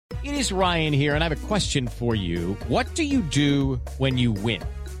It is Ryan here, and I have a question for you. What do you do when you win?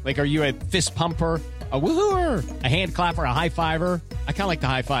 Like, are you a fist pumper, a woohooer, a hand clapper, a high fiver? I kind of like the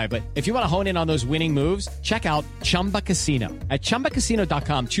high five, but if you want to hone in on those winning moves, check out Chumba Casino. At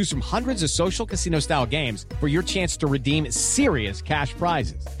ChumbaCasino.com, choose from hundreds of social casino-style games for your chance to redeem serious cash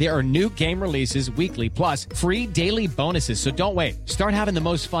prizes. There are new game releases weekly, plus free daily bonuses. So don't wait. Start having the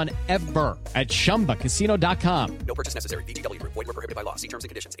most fun ever at ChumbaCasino.com. No purchase necessary. VGW Group. Void where prohibited by law. See terms and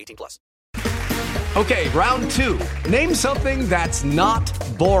conditions. 18+. Okay, round two. Name something that's not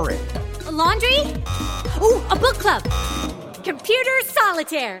boring. A laundry? Ooh, a book club. Computer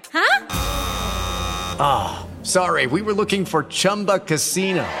solitaire, huh? Ah, sorry, we were looking for Chumba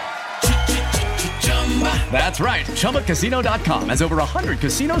Casino. That's right, ChumbaCasino.com has over 100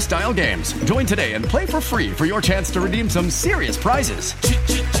 casino-style games. Join today and play for free for your chance to redeem some serious prizes.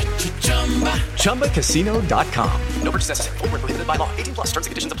 ChumbaCasino.com. No purchase necessary. Void where prohibited by law. 18+. Terms and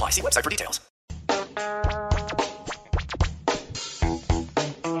conditions apply. See website for details.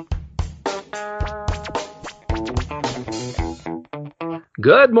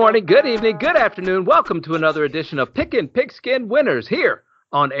 Good morning, good evening, good afternoon. Welcome to another edition of Pickin' Pigskin Winners here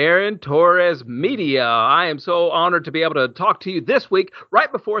on Aaron Torres Media. I am so honored to be able to talk to you this week,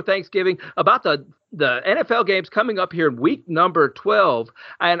 right before Thanksgiving, about the NFL games coming up here in week number 12.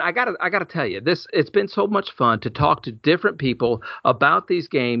 And I gotta tell you, it's been so much fun to talk to different people about these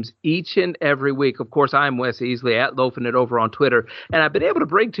games each and every week. Of course, I'm Wes Easley at Loafing It over on Twitter, and I've been able to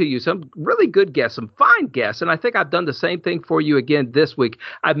bring to you some really good guests, some fine guests, and I think I've done the same thing for you again this week.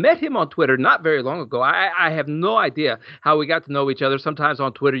 I met him on Twitter not very long ago. I have no idea how we got to know each other. Sometimes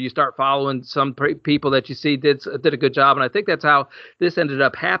on Twitter you start following some people that you see did a good job, and I think that's how this ended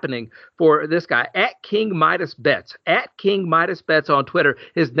up happening for this guy at King Midas Bets, at King Midas Bets on Twitter.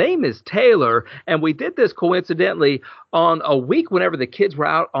 His name is Taylor, and we did this coincidentally on a week whenever the kids were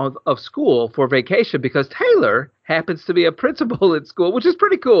out of school for vacation, because Taylor happens to be a principal at school, which is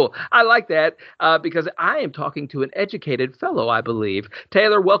pretty cool. I like that because I am talking to an educated fellow, I believe.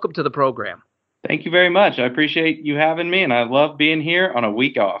 Taylor, welcome to the program. Thank you very much. I appreciate you having me, and I love being here on a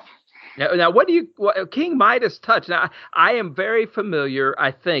week off. Now, King Midas touch? Now, I am very familiar,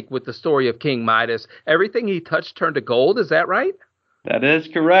 I think, with the story of King Midas. Everything he touched turned to gold. Is that right? That is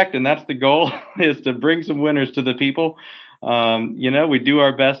correct, and that's the goal, is to bring some winners to the people. We do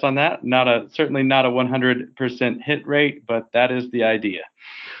our best on that. Certainly not a 100% hit rate, but that is the idea.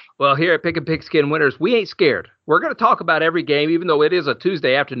 Well, here at Pickin' Pigskin Winners, we ain't scared. We're going to talk about every game, even though it is a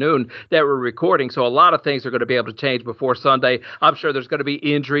Tuesday afternoon that we're recording. So a lot of things are going to be able to change before Sunday. I'm sure there's going to be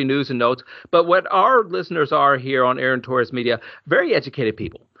injury news and notes. But what our listeners are here on Aaron Torres Media, very educated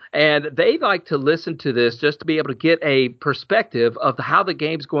people. And they like to listen to this just to be able to get a perspective of how the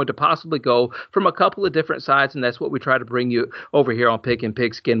game's going to possibly go from a couple of different sides. And that's what we try to bring you over here on Pickin'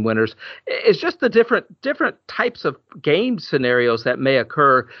 Pigskin Winners. It's just the different types of game scenarios that may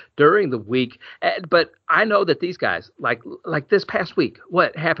occur during the week. But I know that these guys, like this past week,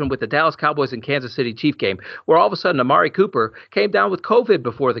 what happened with the Dallas Cowboys and Kansas City Chiefs game, where all of a sudden Amari Cooper came down with COVID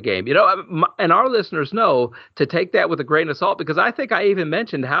before the game. And our listeners know to take that with a grain of salt, because I think I even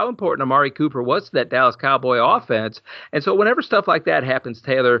mentioned how important Amari Cooper was to that Dallas Cowboy offense. And so whenever stuff like that happens,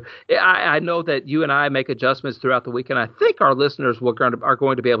 Taylor, I know that you and I make adjustments throughout the week, and I think our listeners are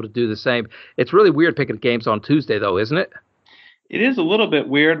going to be able to do the same. It's really weird picking games on Tuesday, though, isn't it? It is a little bit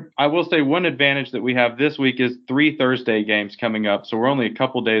weird. I will say one advantage that we have this week is 3 Thursday games coming up, so we're only a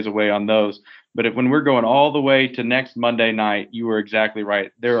couple days away on those. But when we're going all the way to next Monday night, you were exactly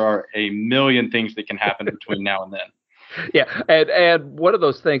right. There are a million things that can happen between now and then. Yeah, and one of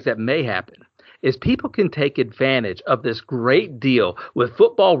those things that may happen is people can take advantage of this great deal with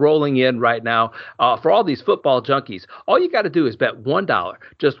football rolling in right now for all these football junkies. All you got to do is bet $1,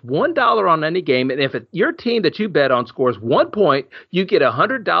 just $1 on any game. And if your team that you bet on scores 1 point, you get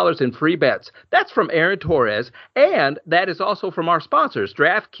 $100 in free bets. That's from Aaron Torres. And that is also from our sponsors,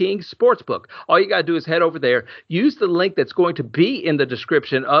 DraftKings Sportsbook. All you got to do is head over there, use the link that's going to be in the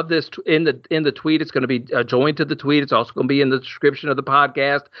description of this, in the tweet. It's going to be joined to the tweet. It's also going to be in the description of the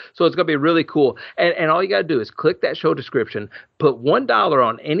podcast. So it's going to be really cool. And all you got to do is click that show description, put $1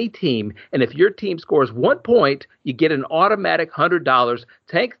 on any team, and if your team scores 1 point, you get an automatic $100.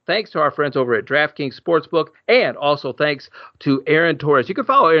 Thanks to our friends over at DraftKings Sportsbook, and also thanks to Aaron Torres. You can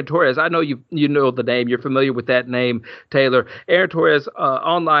follow Aaron Torres. I know you know the name. You're familiar with that name, Taylor. Aaron Torres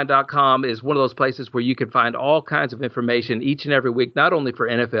online.com is one of those places where you can find all kinds of information each and every week, not only for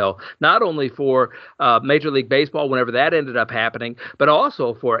NFL, not only for Major League Baseball, whenever that ended up happening, but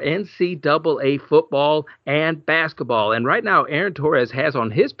also for NCAA NCAA football and basketball. And right now, Aaron Torres has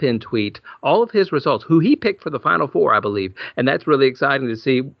on his pinned tweet all of his results, who he picked for the Final Four, I believe. And that's really exciting to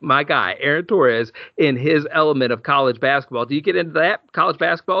see my guy, Aaron Torres, in his element of college basketball. Do you get into that, college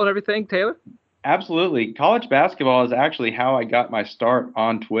basketball and everything, Taylor? Absolutely. College basketball is actually how I got my start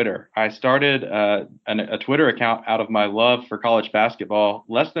on Twitter. I started a Twitter account out of my love for college basketball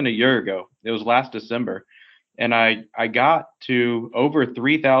less than a year ago. It was last December. And I got to over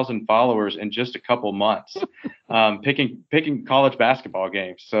 3,000 followers in just a couple months, picking college basketball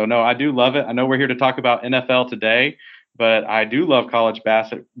games. So, no, I do love it. I know we're here to talk about NFL today, but I do love college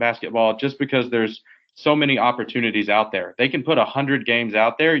basketball just because there's so many opportunities out there. They can put 100 games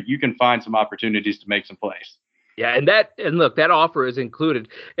out there. You can find some opportunities to make some plays. Yeah, and look, that offer is included.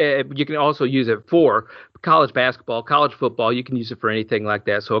 You can also use it for college basketball, college football. You can use it for anything like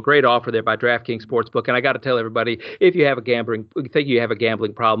that. So a great offer there by DraftKings Sportsbook. And I got to tell everybody, if you have a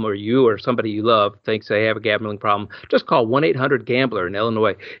gambling problem, or you or somebody you love thinks they have a gambling problem, just call 1-800-GAMBLER in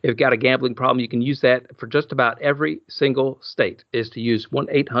Illinois. If you've got a gambling problem, you can use that for just about every single state, is to use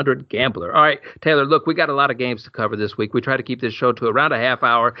 1-800-GAMBLER. All right, Taylor, look, we got a lot of games to cover this week. We try to keep this show to around a half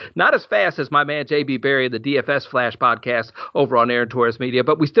hour, not as fast as my man J.B. Berry, the DFS Flash podcast over on Aaron Torres Media,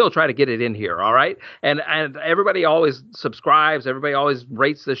 but we still try to get it in here, all right? And everybody always subscribes, everybody always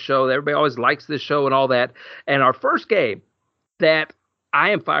rates this show, everybody always likes this show and all that. And our first game that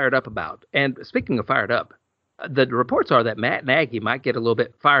I am fired up about, and speaking of fired up, the reports are that Matt Nagy might get a little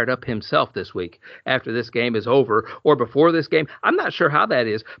bit fired up himself this week after this game is over, or before this game. I'm not sure how that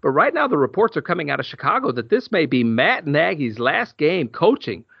is, but right now the reports are coming out of Chicago that this may be Matt Nagy's last game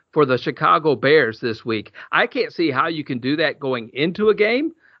coaching for the Chicago Bears this week. I can't see how you can do that going into a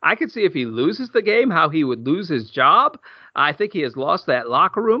game. I could see if he loses the game, how he would lose his job. I think he has lost that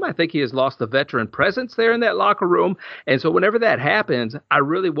locker room. I think he has lost the veteran presence there in that locker room. And so whenever that happens, I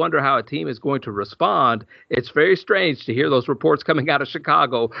really wonder how a team is going to respond. It's very strange to hear those reports coming out of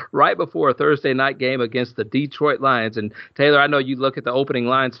Chicago right before a Thursday night game against the Detroit Lions. And Taylor, I know you look at the opening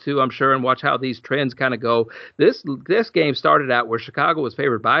lines too, I'm sure, and watch how these trends kind of go. This game started out where Chicago was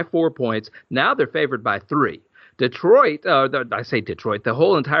favored by 4 points. Now they're favored by 3. Detroit, the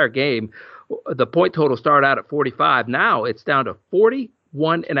whole entire game, the point total started out at 45. Now it's down to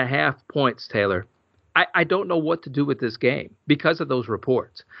 41.5 points, Taylor. I don't know what to do with this game because of those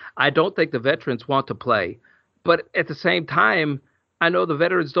reports. I don't think the veterans want to play. But at the same time, I know the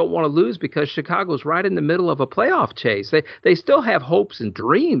veterans don't want to lose because Chicago's right in the middle of a playoff chase. They still have hopes and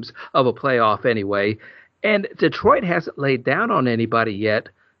dreams of a playoff anyway. And Detroit hasn't laid down on anybody yet.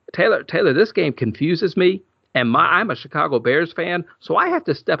 Taylor, this game confuses me. And I'm a Chicago Bears fan, so I have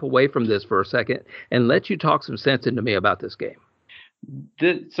to step away from this for a second and let you talk some sense into me about this game.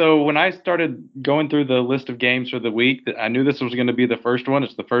 So when I started going through the list of games for the week, I knew this was going to be the first one.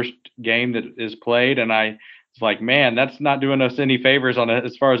 It's the first game that is played, and I was like, man, that's not doing us any favors on it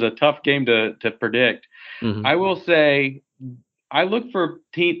as far as a tough game to predict. Mm-hmm. I will say I look for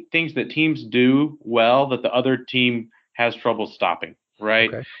things that teams do well that the other team has trouble stopping, right?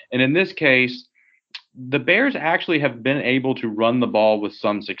 Okay. And in this case, the Bears actually have been able to run the ball with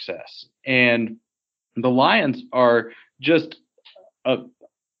some success. And the Lions are just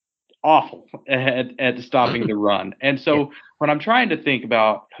awful at stopping the run. And so when I'm trying to think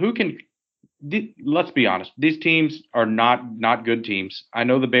about let's be honest, these teams are not good teams. I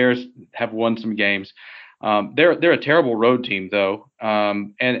know the Bears have won some games. They're a terrible road team, though.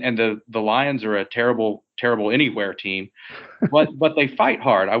 And the Lions are a terrible anywhere team, but they fight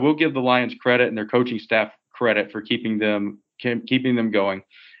hard. I will give the Lions credit and their coaching staff credit for keeping them going.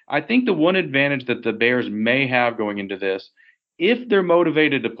 I think the one advantage that the Bears may have going into this, if they're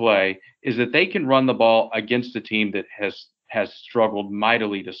motivated to play, is that they can run the ball against a team that has struggled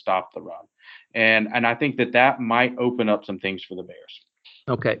mightily to stop the run. And I think that might open up some things for the Bears.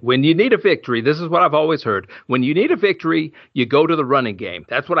 Okay, when you need a victory, this is what I've always heard. When you need a victory, you go to the running game.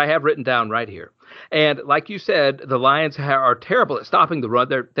 That's what I have written down right here. And like you said, the Lions are terrible at stopping the run.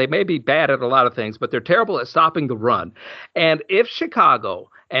 They may be bad at a lot of things, but they're terrible at stopping the run. And if Chicago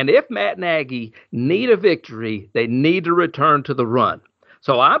and if Matt Nagy need a victory, they need to return to the run.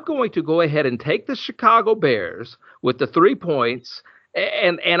 So I'm going to go ahead and take the Chicago Bears with the 3 points.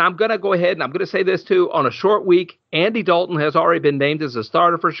 And I'm going to go ahead and I'm going to say this too. On a short week, Andy Dalton has already been named as a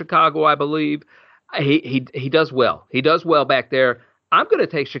starter for Chicago, I believe. He does well. He does well back there. I'm going to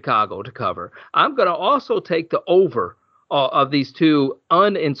take Chicago to cover. I'm going to also take the over of these two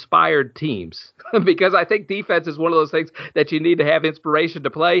uninspired teams because I think defense is one of those things that you need to have inspiration to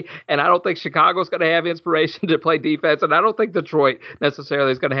play. And I don't think Chicago's going to have inspiration to play defense. And I don't think Detroit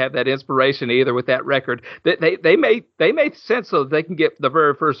necessarily is going to have that inspiration either with that record. They may sense so that they can get the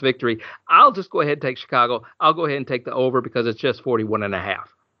very first victory. I'll just go ahead and take Chicago. I'll go ahead and take the over because it's just 41.5.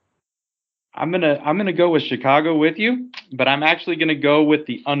 I'm gonna go with Chicago with you, but I'm actually gonna go with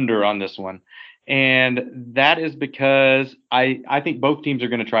the under on this one. And that is because I think both teams are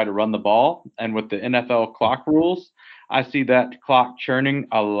going to try to run the ball. And with the NFL clock rules, I see that clock churning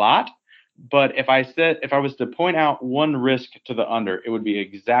a lot. But if I was to point out one risk to the under, it would be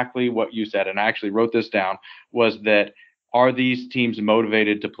exactly what you said. And I actually wrote this down, was that are these teams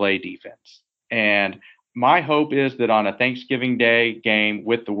motivated to play defense? And my hope is that on a Thanksgiving Day game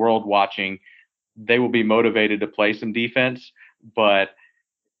with the world watching, they will be motivated to play some defense. But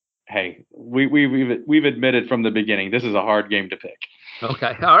hey, we've admitted from the beginning this is a hard game to pick.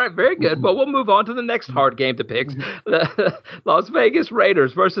 Okay. All right. Very good. Well, we'll move on to the next hard game to pick. The Las Vegas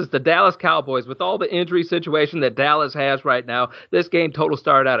Raiders versus the Dallas Cowboys. With all the injury situation that Dallas has right now, this game total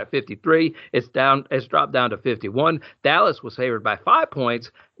started out at 53. It's dropped down to 51. Dallas was favored by 5 points.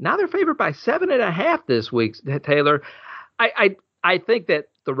 Now they're favored by 7.5 this week, Taylor. I think that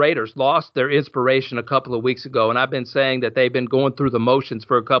the Raiders lost their inspiration a couple of weeks ago, and I've been saying that they've been going through the motions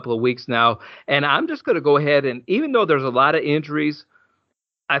for a couple of weeks now. And I'm just going to go ahead and, even though there's a lot of injuries,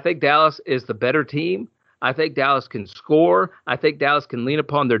 I think Dallas is the better team. I think Dallas can score. I think Dallas can lean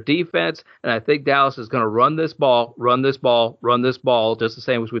upon their defense, and I think Dallas is going to run this ball, just the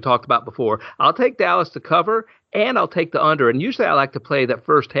same as we talked about before. I'll take Dallas to cover, and I'll take the under. And usually I like to play that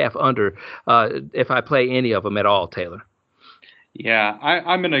first half under if I play any of them at all, Taylor. Yeah,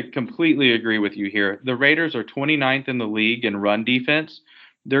 I'm going to completely agree with you here. The Raiders are 29th in the league in run defense.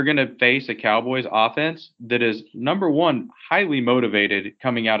 They're going to face a Cowboys offense that is, number one, highly motivated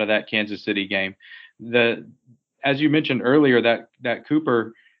coming out of that Kansas City game. As you mentioned earlier, that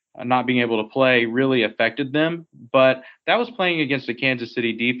Cooper not being able to play really affected them, but that was playing against a Kansas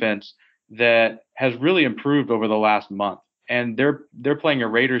City defense that has really improved over the last month. And they're playing a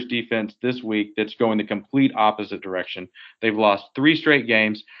Raiders defense this week that's going the complete opposite direction. They've lost 3 straight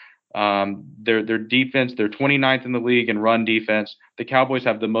games. Their defense, they're 29th in the league in run defense. The Cowboys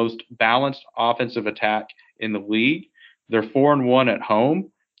have the most balanced offensive attack in the league. They're 4-1 at home.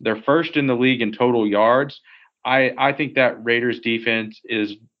 They're first in the league in total yards. I think that Raiders defense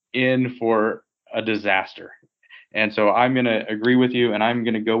is in for a disaster. And so I'm going to agree with you, and I'm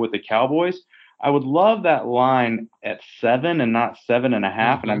going to go with the Cowboys. I would love that line at 7 and not 7.5.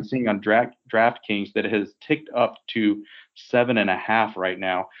 Mm-hmm. And I'm seeing on DraftKings that it has ticked up to 7.5 right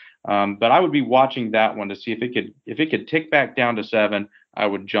now. But I would be watching that one to see if it could tick back down to 7. I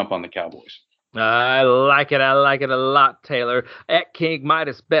would jump on the Cowboys. I like it. I like it a lot, Taylor. At King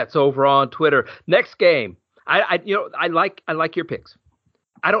Midas Bets over on Twitter. Next game. I like your picks.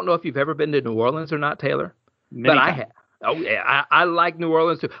 I don't know if you've ever been to New Orleans or not, Taylor, but I have. Oh, yeah, I like New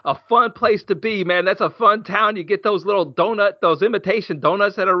Orleans, too. A fun place to be, man. That's a fun town. You get those little those imitation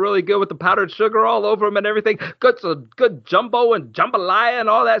donuts that are really good with the powdered sugar all over them and everything. Good jumbo and jambalaya and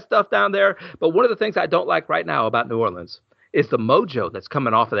all that stuff down there. But one of the things I don't like right now about New Orleans is the mojo that's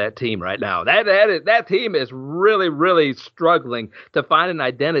coming off of that team right now. That team is really, really struggling to find an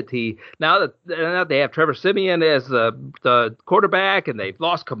identity. Now that they have Trevor Siemian as the quarterback and they've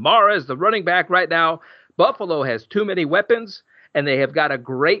lost Kamara as the running back right now, Buffalo has too many weapons, and they have got a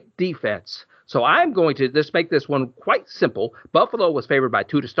great defense. So I'm going to just make this one quite simple. Buffalo was favored by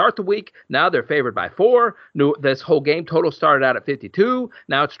 2 to start the week. Now they're favored by 4. This whole game total started out at 52.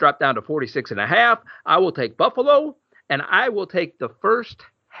 Now it's dropped down to 46.5. I will take Buffalo, and I will take the first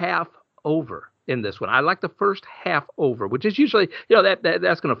half over in this one. I like the first half over, which is usually,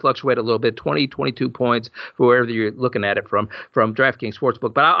 that's going to fluctuate a little bit, 20, 22 points for wherever you're looking at it from DraftKings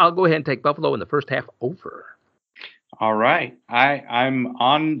Sportsbook. But I'll go ahead and take Buffalo in the first half over. All right. I'm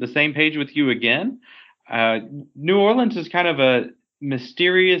on the same page with you again. New Orleans is kind of a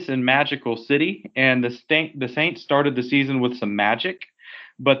mysterious and magical city, and the Saints started the season with some magic,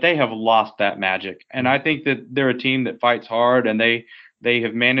 but they have lost that magic. And I think that they're a team that fights hard, and they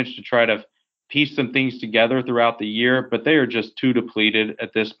have managed to try to piece some things together throughout the year, but they are just too depleted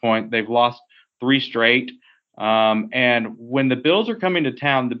at this point. They've lost 3 straight. And when the Bills are coming to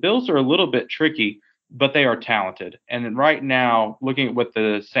town, the Bills are a little bit tricky, but they are talented. And right now, looking at what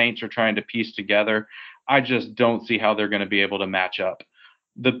the Saints are trying to piece together, I just don't see how they're going to be able to match up.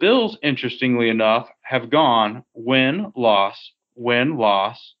 The Bills, interestingly enough, have gone win, loss, win,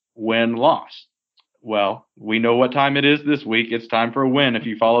 loss, win, loss. Well, we know what time it is this week. It's time for a win if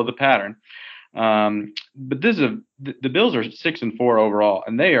you follow the pattern. But the Bills are 6-4 overall,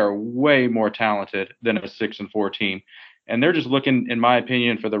 and they are way more talented than a 6-4 team. And they're just looking, in my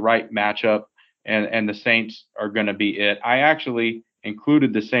opinion, for the right matchup, and the Saints are going to be it. I actually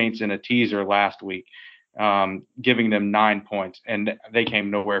included the Saints in a teaser last week, giving them 9 points, and they came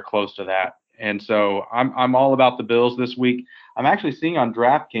nowhere close to that. And so I'm all about the Bills this week. I'm actually seeing on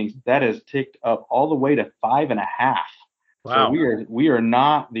DraftKings that has ticked up all the way to 5.5. Wow. So we are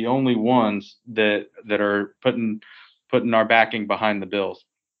not the only ones that are putting our backing behind the Bills.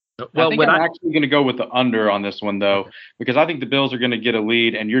 Well, I think I'm actually going to go with the under on this one, though, because I think the Bills are going to get a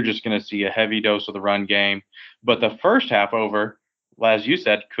lead, and you're just going to see a heavy dose of the run game. But the first half over, as you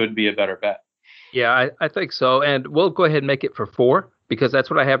said, could be a better bet. Yeah, I think so. And we'll go ahead and make it for 4, because that's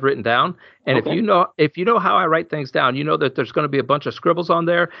what I have written down. And Okay. if you know how I write things down, you know that there's going to be a bunch of scribbles on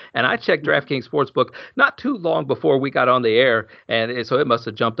there. And I checked DraftKings Sportsbook not too long before we got on the air, and so it must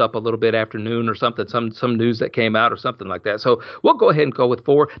have jumped up a little bit after noon or something, some news that came out or something like that. So we'll go ahead and go with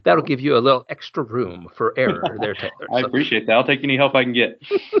 4. That'll give you a little extra room for error there, Taylor. I appreciate that. I'll take any help I can get.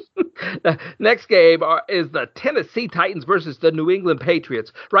 The next game is the Tennessee Titans versus the New England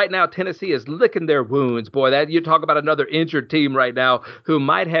Patriots. Right now, Tennessee is licking their wounds. Boy, that you talk about another injured team right now who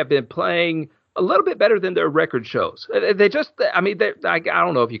might have been playing a little bit better than their record shows. I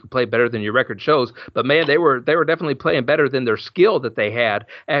don't know if you can play better than your record shows, but man, they were definitely playing better than their skill that they had,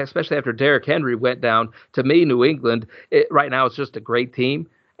 especially after Derrick Henry went down. To me, New England right now is just a great team.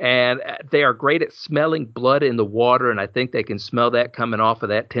 And they are great at smelling blood in the water, and I think they can smell that coming off of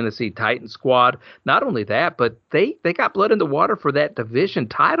that Tennessee Titans squad. Not only that, but they got blood in the water for that division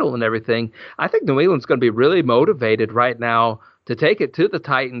title and everything. I think New England's going to be really motivated right now to take it to the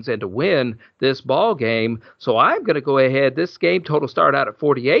Titans and to win this ball game. So I'm going to go ahead. This game total started out at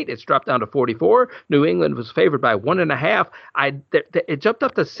 48. It's dropped down to 44. New England was favored by 1.5. It jumped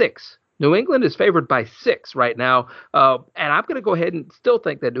up to 6. New England is favored by 6 right now, and I'm going to go ahead and still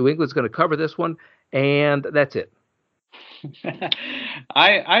think that New England's going to cover this one, and that's it.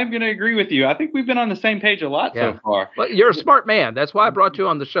 I'm going to agree with you. I think we've been on the same page a lot so far. Well, you're a smart man. That's why I brought you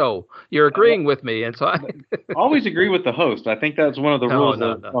on the show. You're agreeing with me, and so I always agree with the host. I think that's one of the rules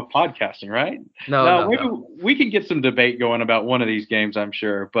of podcasting, right? Maybe we can get some debate going about one of these games, I'm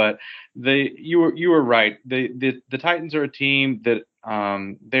sure. But you were right. The Titans are a team that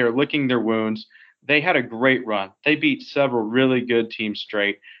they are licking their wounds. They had a great run. They beat several really good teams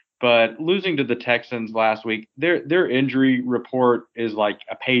straight. But losing to the Texans last week, their injury report is like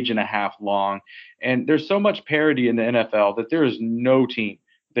a page and a half long. And there's so much parity in the NFL that there is no team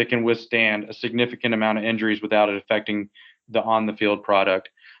that can withstand a significant amount of injuries without it affecting the on-the-field product.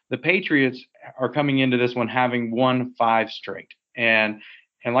 The Patriots are coming into this one having won 5 straight. And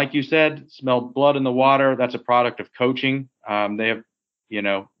like you said, smelled blood in the water. That's a product of coaching. They have,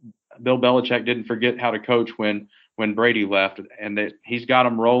 Bill Belichick didn't forget how to coach when Brady left, and he's got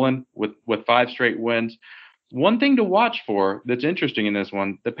them rolling with 5 straight wins. One thing to watch for that's interesting in this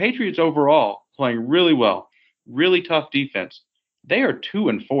one, the Patriots overall playing really well, really tough defense. They are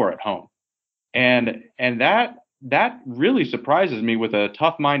 2-4 at home. And that really surprises me with a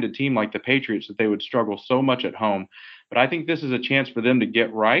tough-minded team like the Patriots that they would struggle so much at home. But I think this is a chance for them to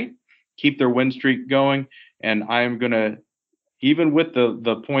get right, keep their win streak going, and I am going to, even with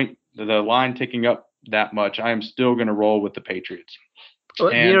the line ticking up that much, I am still going to roll with the Patriots.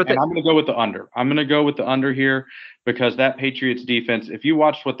 And I'm going to go with the under. I'm going to go with the under here because that Patriots defense, if you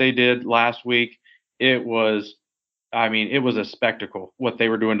watched what they did last week, it was a spectacle what they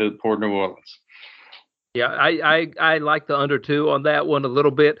were doing to poor New Orleans. Yeah, I like the under 2 on that one a little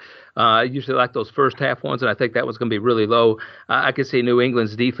bit. I usually like those first half ones, and I think that was going to be really low. I could see New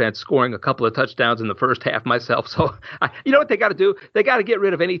England's defense scoring a couple of touchdowns in the first half myself. So, you know what they got to do? They got to get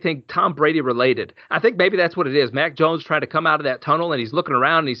rid of anything Tom Brady related. I think maybe that's what it is. Mac Jones trying to come out of that tunnel, and he's looking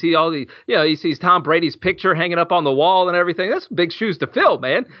around, and he sees he sees Tom Brady's picture hanging up on the wall and everything. That's big shoes to fill,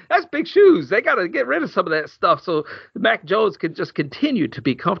 man. That's big shoes. They got to get rid of some of that stuff so Mac Jones can just continue to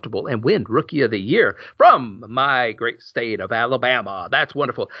be comfortable and win Rookie of the Year from my great state of Alabama. That's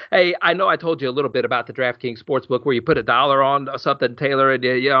wonderful. Hey, I know I told you a little bit about the DraftKings Sportsbook where you put $1 on something, Taylor, and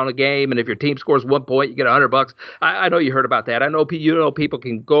you're on a game, and if your team scores 1 point, you get $100. I know you heard about that. I know people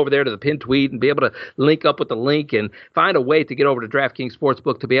can go over there to the pin tweet and be able to link up with the link and find a way to get over to DraftKings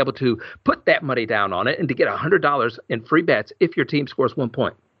Sportsbook to be able to put that money down on it and to get $100 in free bets if your team scores 1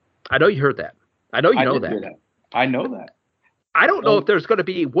 point. I know you heard that. I know you know that. I know that. I don't know if there's going to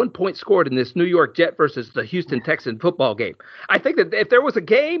be 1 point scored in this New York Jet versus the Houston Texan football game. I think that if there was a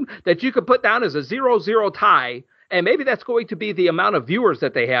game that you could put down as a 0-0 tie, and maybe that's going to be the amount of viewers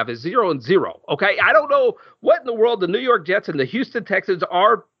that they have is 0-0. Okay, I don't know what in the world the New York Jets and the Houston Texans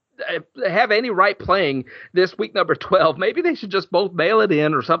are have any right playing this week number 12. Maybe they should just both mail it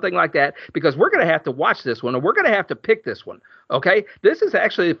in or something like that, because we're going to have to watch this one and we're going to have to pick this one. Okay, this is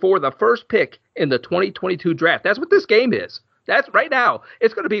actually for the first pick in the 2022 draft. That's what this game is. That's right now.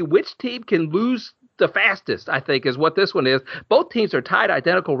 It's going to be which team can lose the fastest, I think, is what this one is. Both teams are tied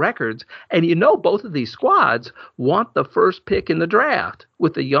identical records, and both of these squads want the first pick in the draft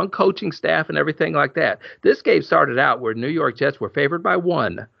with the young coaching staff and everything like that. This game started out where New York Jets were favored by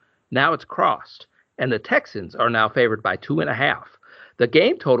 1. Now it's crossed, and the Texans are now favored by 2.5. The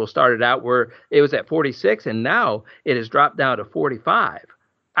game total started out where it was at 46, and now it has dropped down to 45.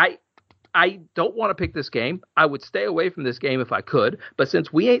 I don't want to pick this game. I would stay away from this game if I could. But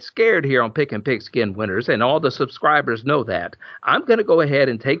since we ain't scared here on Pick and Pigskin Winners, and all the subscribers know that, I'm going to go ahead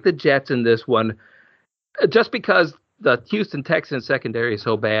and take the Jets in this one, just because the Houston Texans secondary is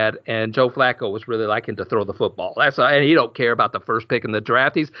so bad, and Joe Flacco was really liking to throw the football. And he don't care about the first pick in the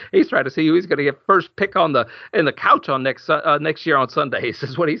draft. He's trying to see who he's going to get first pick in the couch on next year on Sundays.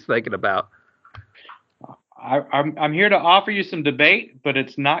 Is what he's thinking about. I'm here to offer you some debate, but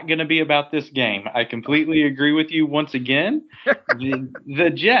it's not going to be about this game. I completely agree with you once again.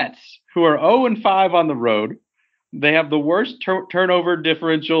 The Jets, who are 0-5 on the road, they have the worst turnover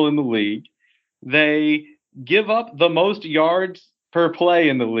differential in the league. They give up the most yards per play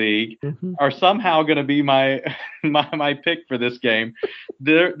in the league, are somehow going to be my pick for this game.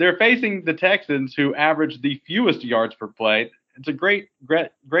 They're facing the Texans, who average the fewest yards per play. It's a great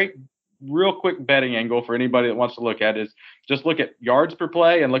real quick betting angle for anybody that wants to look at is just look at yards per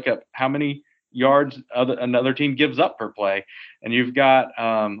play and look at how many yards another team gives up per play. And you've got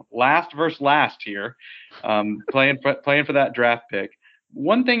last versus last here, playing for that draft pick.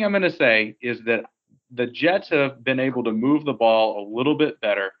 One thing I'm going to say is that the Jets have been able to move the ball a little bit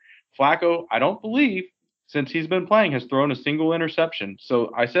better. Flacco, I don't believe, since he's been playing, has thrown a single interception.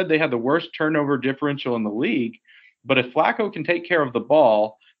 So I said they had the worst turnover differential in the league. But if Flacco can take care of the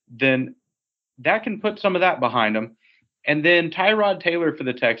ball, then that can put some of that behind him. And then Tyrod Taylor for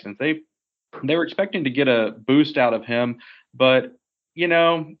the Texans, they were expecting to get a boost out of him, but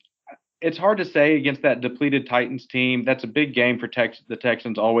it's hard to say against that depleted Titans team. That's a big game for the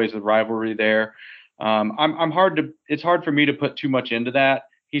Texans, always a rivalry there. It's hard for me to put too much into that.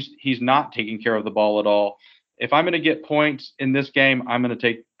 He's not taking care of the ball at all. If I'm going to get points in this game, I'm going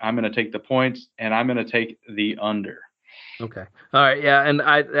to take the points, and I'm going to take the under. Okay. All right. Yeah. And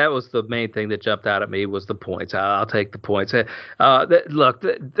that was the main thing that jumped out at me was the points. I'll take the points. Look,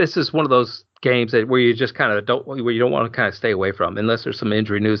 this is one of those games where you just kind of don't want to kind of stay away from unless there's some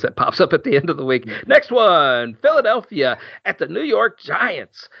injury news that pops up at the end of the week. Next one, Philadelphia at the New York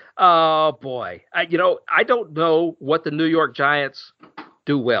Giants. Oh boy. I don't know what the New York Giants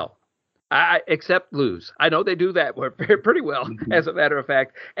do well. Except lose. I know they do that pretty well, as a matter of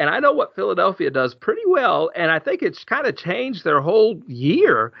fact. And I know what Philadelphia does pretty well, and I think it's kind of changed their whole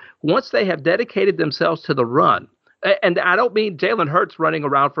year once they have dedicated themselves to the run. And I don't mean Jalen Hurts running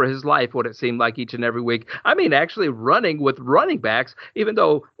around for his life, what it seemed like each and every week. I mean actually running with running backs, even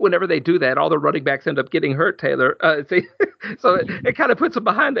though whenever they do that, all the running backs end up getting hurt, Taylor. So it kind of puts them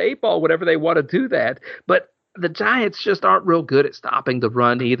behind the 8 ball whenever they want to do that. But the Giants just aren't real good at stopping the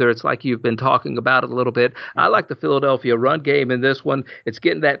run either. It's like you've been talking about it a little bit. I like the Philadelphia run game in this one. It's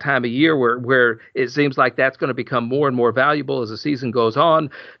getting that time of year where it seems like that's going to become more and more valuable as the season goes on.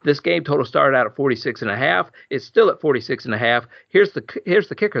 This game total started out at 46.5. It's still at 46.5. Here's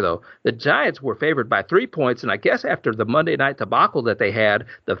the kicker, though. The Giants were favored by 3 points, and I guess after the Monday night debacle that they had,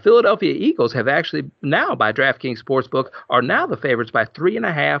 the Philadelphia Eagles have actually now, by DraftKings Sportsbook, are now the favorites by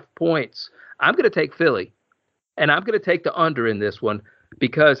 3.5 points. I'm going to take Philly. And I'm going to take the under in this one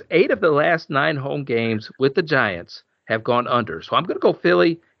because 8 of the last 9 home games with the Giants have gone under. So I'm going to go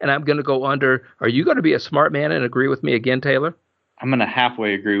Philly, and I'm going to go under. Are you going to be a smart man and agree with me again, Taylor? I'm going to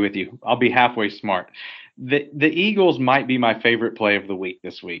halfway agree with you. I'll be halfway smart. The Eagles might be my favorite play of the week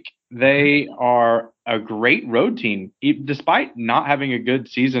this week. They are a great road team. Despite not having a good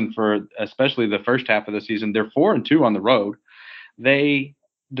season for especially the first half of the season, they're 4-2 on the road. They,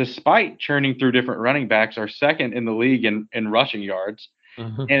 despite churning through different running backs, are second in the league in rushing yards.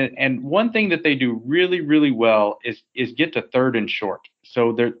 Mm-hmm. And one thing that they do really, really well is get to third and short.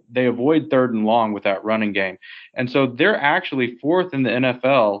 So they avoid third and long with that running game. And so they're actually 4th in the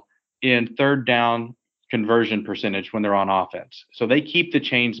NFL in third down conversion percentage when they're on offense. So they keep the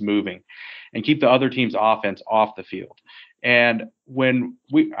chains moving and keep the other team's offense off the field. And when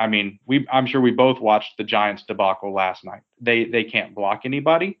I'm sure we both watched the Giants debacle last night. They can't block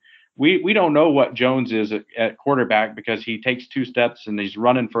anybody. We don't know what Jones is at quarterback because he takes 2 steps and he's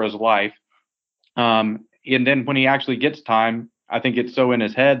running for his life. And then when he actually gets time, I think it's so in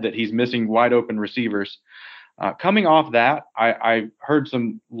his head that he's missing wide open receivers. Coming off that, I heard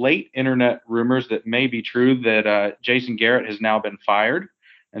some late internet rumors that may be true that Jason Garrett has now been fired.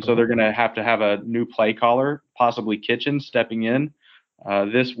 And so they're going to have a new play caller, possibly Kitchen, stepping in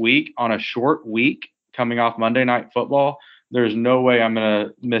this week on a short week coming off Monday Night Football. There's no way I'm going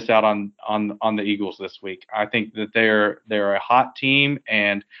to miss out on the Eagles this week. I think that they're a hot team,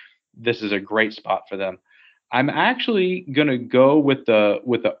 and this is a great spot for them. I'm actually going to go with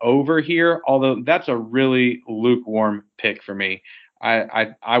the over here, although that's a really lukewarm pick for me.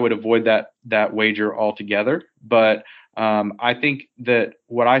 I would avoid that wager altogether, but I think that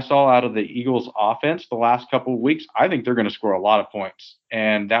what I saw out of the Eagles offense the last couple of weeks, I think they're going to score a lot of points,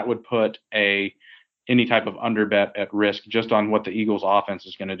 and that would put any type of under bet at risk just on what the Eagles offense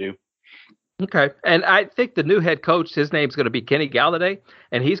is going to do. Okay. And I think the new head coach, his name's going to be Kenny Galladay,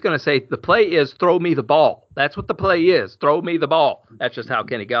 and he's going to say the play is throw me the ball. That's what the play is. Throw me the ball. That's just how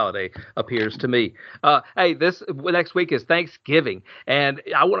Kenny Galladay appears to me. Hey, this next week is Thanksgiving, and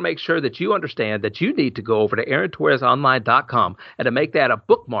I want to make sure that you understand that you need to go over to AaronTorresOnline.com and to make that a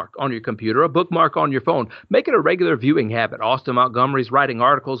bookmark on your computer, a bookmark on your phone. Make it a regular viewing habit. Austin Montgomery's writing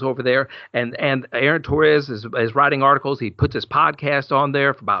articles over there, and Aaron Torres is writing articles. He puts his podcast on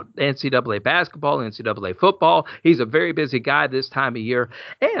there about NCAA basketball, NCAA football. He's a very busy guy this time of year.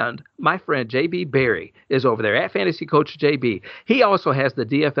 And my friend J.B. Berry is over there at Fantasy Coach JB. He also has the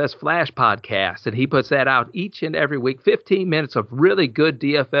DFS Flash podcast, and he puts that out each and every week, 15 minutes of really good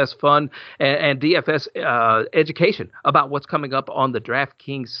DFS fun and DFS education about what's coming up on the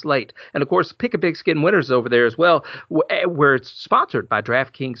DraftKings slate. And, of course, Pick a Big Skin Winners over there as well, where it's sponsored by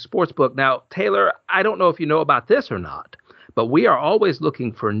DraftKings Sportsbook. Now, Taylor, I don't know if you know about this or not, but we are always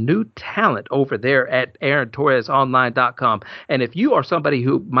looking for new talent over there at AaronTorresOnline.com. And if you are somebody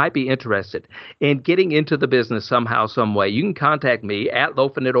who might be interested in getting into the business somehow, some way, you can contact me at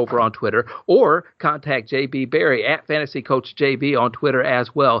LofinIt over on Twitter, or contact JB Berry at Fantasy Coach JB on Twitter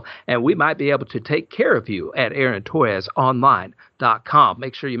as well. And we might be able to take care of you at AaronTorresOnline.com.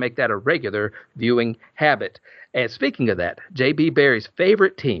 Make sure you make that a regular viewing habit. And speaking of that, J.B. Berry's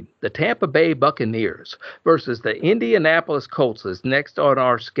favorite team, the Tampa Bay Buccaneers versus the Indianapolis Colts, is next on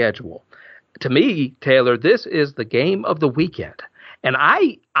our schedule. To me, Taylor, this is the game of the weekend. And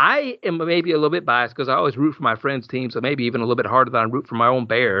I am maybe a little bit biased because I always root for my friends' teams, so maybe even a little bit harder than I root for my own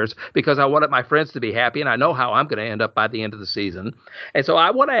Bears, because I wanted my friends to be happy, and I know how I'm going to end up by the end of the season. And so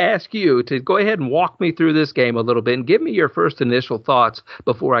I want to ask you to go ahead and walk me through this game a little bit and give me your first initial thoughts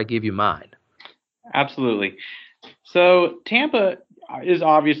before I give you mine. Absolutely. So Tampa is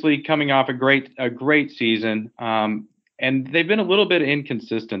obviously coming off a great season, and they've been a little bit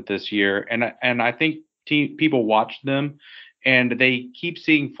inconsistent this year. And I think people watch them, and they keep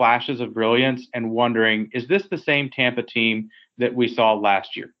seeing flashes of brilliance and wondering, is this the same Tampa team that we saw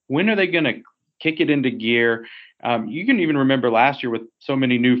last year? When are they going to kick it into gear? You can even remember last year with so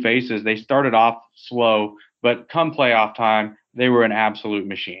many new faces, they started off slow, but come playoff time, they were an absolute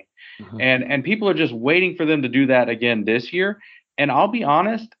machine. And people are just waiting for them to do that again this year. And I'll be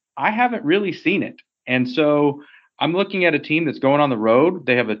honest, I haven't really seen it. And so I'm looking at a team that's going on the road.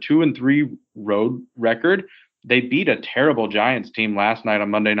 They have a 2-3 road record. They beat a terrible Giants team last night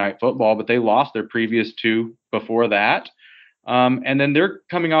on Monday Night Football, but they lost their previous two before that. And then they're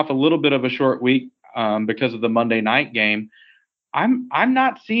coming off a little bit of a short week because of the Monday night game. I'm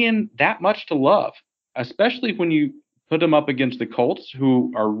not seeing that much to love, especially when you put them up against the Colts,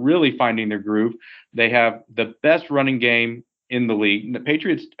 who are really finding their groove. They have the best running game in the league. The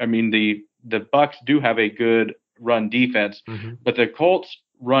Patriots, the Bucs do have a good run defense, but the Colts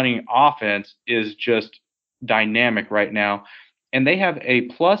running offense is just dynamic right now. And they have a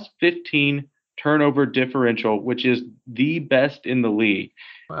plus 15 turnover differential, which is the best in the league.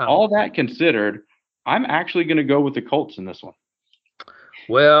 Wow. All that considered, I'm actually going to go with the Colts in this one.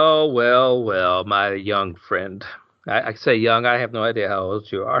 Well, my young friend. I say young. I have no idea how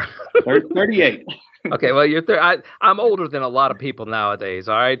old you are. 38. Okay, well, I'm older than a lot of people nowadays.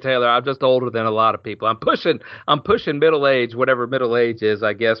 All right, Taylor, I'm just older than a lot of people. I'm pushing middle age, whatever middle age is,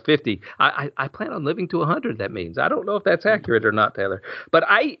 I guess, 50. I plan on living to 100, that means. I don't know if that's accurate or not, Taylor. But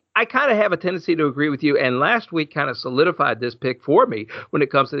I kind of have a tendency to agree with you, and last week kind of solidified this pick for me when it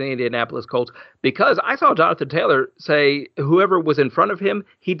comes to the Indianapolis Colts, because I saw Jonathan Taylor say whoever was in front of him,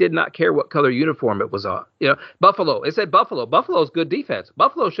 he did not care what color uniform it was on. Buffalo. It said Buffalo. Buffalo's good defense.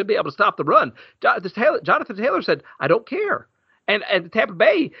 Buffalo should be able to stop the run. Jonathan Taylor said, I don't care. And Tampa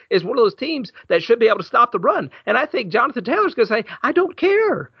Bay is one of those teams that should be able to stop the run. And I think Jonathan Taylor's going to say, I don't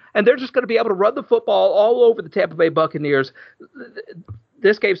care. And they're just going to be able to run the football all over the Tampa Bay Buccaneers.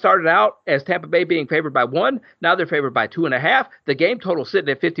 This game started out as Tampa Bay being favored by 1. Now they're favored by 2.5. The game total sitting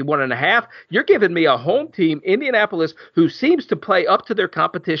at 51.5. You're giving me a home team, Indianapolis, who seems to play up to their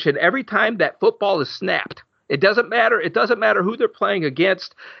competition every time that football is snapped. It doesn't matter. It doesn't matter who they're playing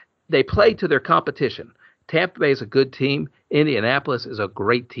against. They play to their competition. Tampa Bay is a good team. Indianapolis is a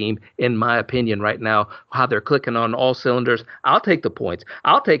great team, in my opinion, right now, how they're clicking on all cylinders. I'll take the points.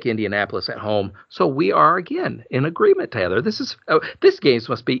 I'll take Indianapolis at home. So we are, again, in agreement, Taylor. This game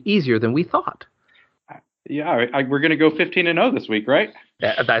must be easier than we thought. Yeah, we're going to go 15-0 this week, right?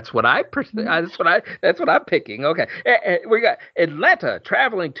 That's what I'm picking. Okay. We got Atlanta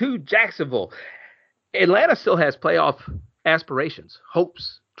traveling to Jacksonville. Atlanta still has playoff aspirations,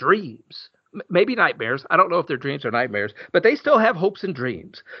 hopes, dreams. Maybe nightmares. I don't know if they're dreams or nightmares, but they still have hopes and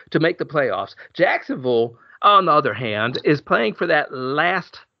dreams to make the playoffs. Jacksonville, on the other hand, is playing for that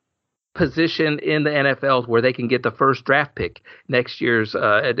last position in the NFL where they can get the first draft pick next year's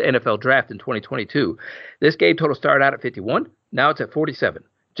NFL draft in 2022. This game total started out at 51. Now it's at 47.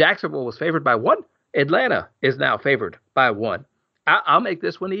 Jacksonville was favored by 1. Atlanta is now favored by 1. I'll make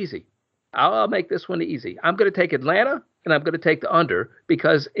this one easy. I'll make this one easy. I'm going to take Atlanta, and I'm going to take the under,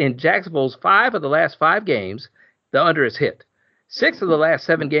 because in Jacksonville's 5 of the last 5 games, the under is hit. 6 of the last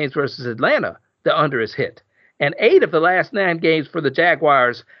 7 games versus Atlanta, the under is hit. And 8 of the last 9 games for the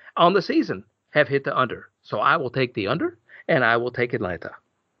Jaguars on the season have hit the under. So I will take the under, and I will take Atlanta.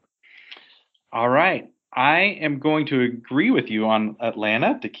 All right. I am going to agree with you on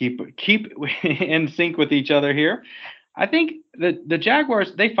Atlanta to keep in sync with each other here. I think that the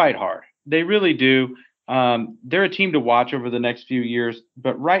Jaguars, they fight hard. They really do. They're a team to watch over the next few years,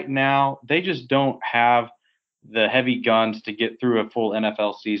 but right now they just don't have the heavy guns to get through a full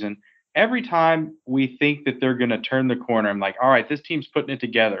NFL season. Every time we think that they're going to turn the corner, I'm like, all right, this team's putting it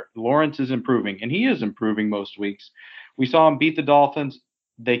together. Lawrence is improving, and he is improving most weeks. We saw him beat the Dolphins.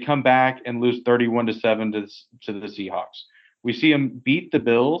 They come back and lose 31-7 to the Seahawks. We see him beat the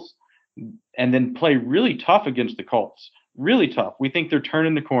Bills and then play really tough against the Colts. Really tough. We think they're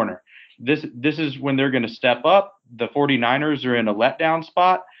turning the corner. This is when they're going to step up. The 49ers are in a letdown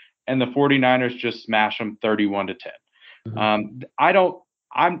spot, and the 49ers just smash them 31-10. Mm-hmm.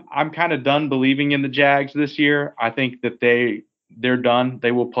 I'm kind of done believing in the Jags this year. I think that they're done.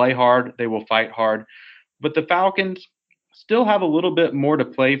 They will play hard. They will fight hard. But the Falcons still have a little bit more to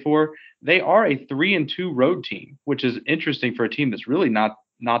play for. They are a 3-2 road team, which is interesting for a team that's really not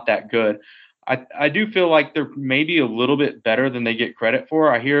that good. I do feel like they're maybe a little bit better than they get credit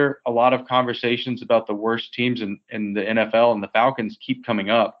for. I hear a lot of conversations about the worst teams in the NFL, and the Falcons keep coming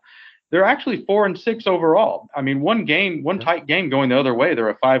up. They're actually 4-6 overall. I mean, one tight game going the other way, they're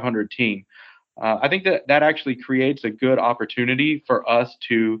a 500 team. I think that actually creates a good opportunity for us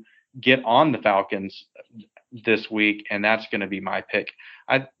to get on the Falcons this week, and that's going to be my pick.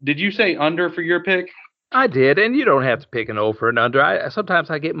 Did you say under for your pick? I did, and you don't have to pick an over and under. Sometimes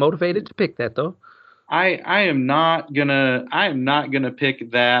I get motivated to pick that, though. I am not gonna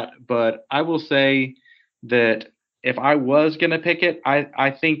pick that, but I will say that if I was gonna pick it,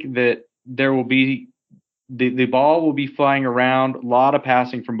 I think that there will be the ball will be flying around, a lot of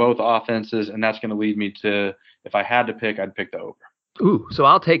passing from both offenses, and that's going to lead me to, if I had to pick, I'd pick the over. Ooh, so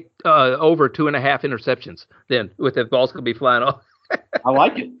I'll take over 2.5 interceptions then, with the ball's going to be flying off. I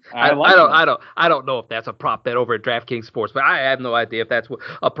like it. I don't know if that's a prop bet over at DraftKings Sports, but I have no idea if that's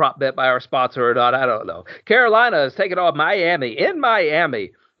a prop bet by our sponsor or not. I don't know. Carolina is taking off Miami in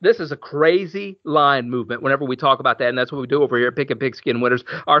Miami. This is a crazy line movement whenever we talk about that, and that's what we do over here at Pick and Pigskin Winners.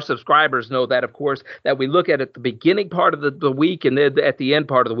 Our subscribers know that, of course, that we look at the beginning part of the week and then at the end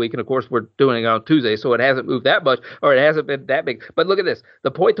part of the week, and, of course, we're doing it on Tuesday, so it hasn't moved that much, or it hasn't been that big. But look at this.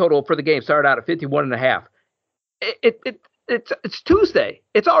 The point total for the game started out at 51.5. It's Tuesday.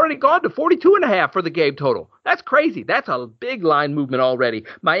 It's already gone to 42.5 for the game total. That's crazy. That's a big line movement already.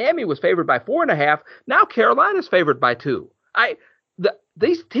 Miami was favored by 4.5. Now Carolina's favored by 2.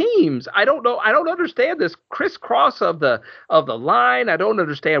 These teams, I don't know. I don't understand this crisscross of the line. I don't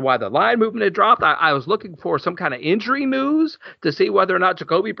understand why the line movement had dropped. I was looking for some kind of injury news to see whether or not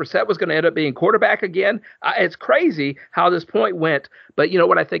Jacoby Brissett was going to end up being quarterback again. It's crazy how this point went. But you know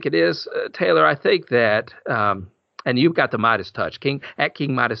what I think it is, Taylor? I think that and you've got the Midas touch, King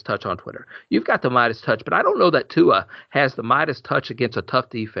Midas touch on Twitter. You've got the Midas touch, but I don't know that Tua has the Midas touch against a tough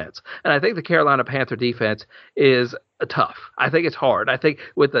defense. And I think the Carolina Panther defense is tough. I think it's hard. I think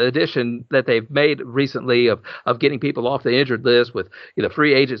with the addition that they've made recently of getting people off the injured list with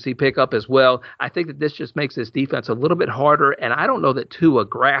free agency pickup as well, I think that this just makes this defense a little bit harder. And I don't know that Tua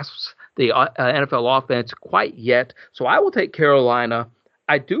grasps the NFL offense quite yet. So I will take Carolina.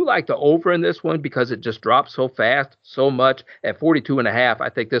 I do like the over in this one because it just drops so fast, so much. At 42.5, I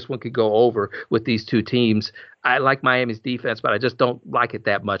think this one could go over with these two teams. I like Miami's defense, but I just don't like it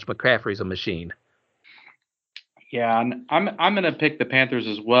that much. McCaffrey's a machine. Yeah, and I'm going to pick the Panthers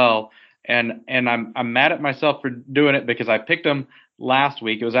as well. And I'm mad at myself for doing it because I picked them last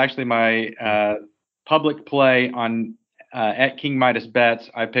week. It was actually my public play on at King Midas Bets.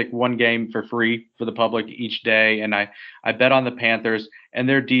 I picked one game for free for the public each day, and I bet on the Panthers, and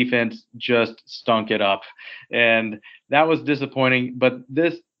their defense just stunk it up, and that was disappointing. But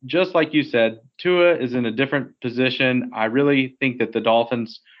this, just like you said, Tua is in a different position. I really think that the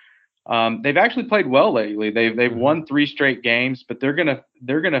Dolphins, they've actually played well lately. They've won 3 straight games, but they're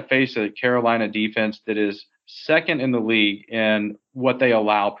gonna face a Carolina defense that is second in the league in what they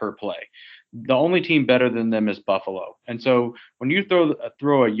allow per play. The only team better than them is Buffalo. And so when you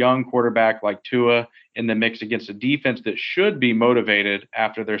throw a young quarterback like Tua in the mix against a defense that should be motivated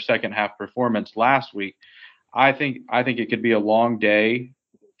after their second half performance last week, I think it could be a long day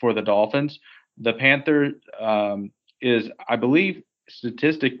for the Dolphins. The Panthers is, I believe,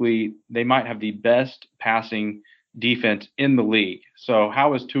 statistically, they might have the best passing defense in the league. So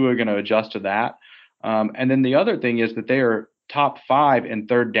how is Tua going to adjust to that? And then the other thing is that they are top 5 in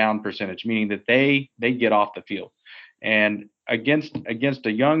third down percentage, meaning that they get off the field. And against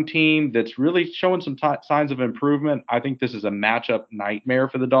a young team that's really showing some signs of improvement, I think this is a matchup nightmare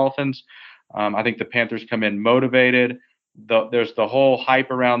for the Dolphins. I think the Panthers come in motivated. There's the whole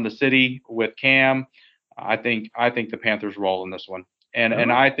hype around the city with Cam. I think the Panthers roll in this one. And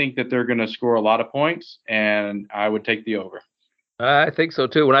I think that they're going to score a lot of points, and I would take the over. I think so,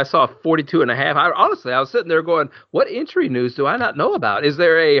 too. When I saw 42.5, I was sitting there going, what injury news do I not know about? Is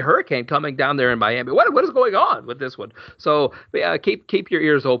there a hurricane coming down there in Miami? What is going on with this one? So keep your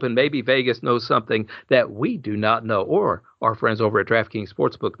ears open. Maybe Vegas knows something that we do not know, or our friends over at DraftKings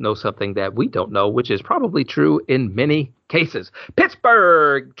Sportsbook know something that we don't know, which is probably true in many cases.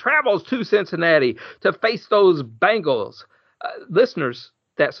 Pittsburgh travels to Cincinnati to face those Bengals. Listeners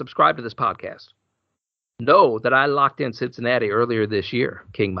that subscribe to this podcast know that I locked in Cincinnati earlier this year,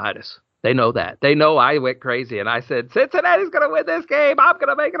 King Midas. They know that. They know I went crazy, and I said, Cincinnati's going to win this game. I'm going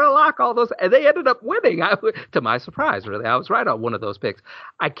to make it a lock, all those. And they ended up winning, to my surprise, really. I was right on one of those picks.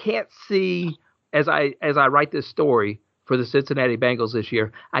 I can't see, as I write this story for the Cincinnati Bengals this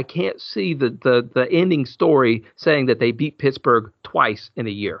year, I can't see the ending story saying that they beat Pittsburgh twice in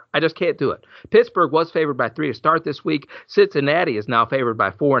a year. I just can't do it. Pittsburgh was favored by 3 to start this week. Cincinnati is now favored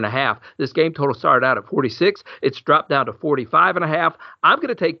by 4.5. This game total started out at 46. It's dropped down to 45.5. I'm going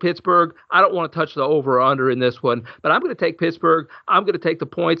to take Pittsburgh. I don't want to touch the over or under in this one, but I'm going to take Pittsburgh. I'm going to take the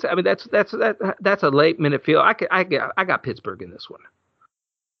points. I mean, that's a late minute feel. I got Pittsburgh in this one.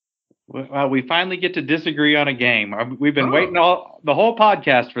 Well, we finally get to disagree on a game. We've been waiting the whole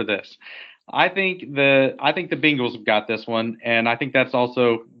podcast for this. I think the Bengals have got this one, and I think that's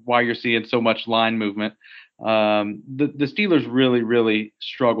also why you're seeing so much line movement. The Steelers really, really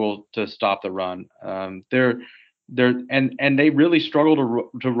struggle to stop the run. They really struggle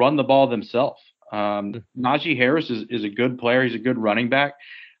to run the ball themselves. Najee Harris is a good player. He's a good running back,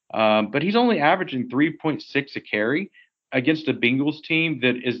 but he's only averaging 3.6 a carry against a Bengals team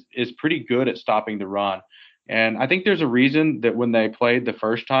that is pretty good at stopping the run. And I think there's a reason that when they played the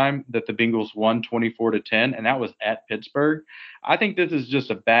first time that the Bengals won 24-10, and that was at Pittsburgh. I think this is just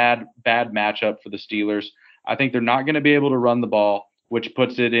a bad matchup for the Steelers. I think they're not going to be able to run the ball, which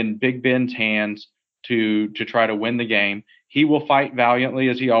puts it in Big Ben's hands to try to win the game. He will fight valiantly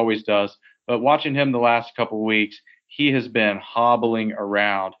as he always does, but watching him the last couple of weeks, he has been hobbling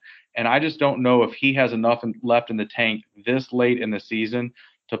around. And I just don't know if he has enough left in the tank this late in the season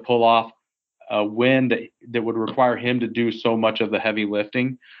to pull off a win that would require him to do so much of the heavy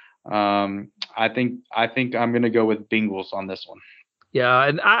lifting. I think I'm going to go with Bengals on this one. Yeah,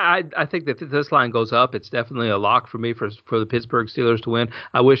 and I think that this line goes up. It's definitely a lock for me for the Pittsburgh Steelers to win.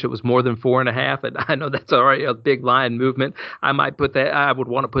 I wish it was more than 4.5, and I know that's already a big line movement. I might put that. I would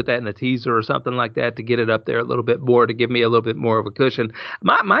want to put that in the teaser or something like that to get it up there a little bit more, to give me a little bit more of a cushion.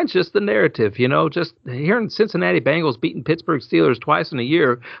 Mine's just the narrative, just hearing Cincinnati Bengals beating Pittsburgh Steelers twice in a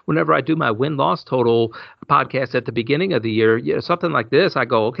year. Whenever I do my win-loss total podcast at the beginning of the year, something like this, I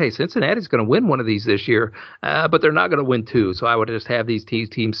go, okay, Cincinnati's going to win one of these this year, but they're not going to win 2. So I would just have these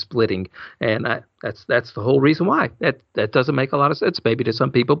teams splitting, and that's the whole reason why. That doesn't make a lot of sense maybe to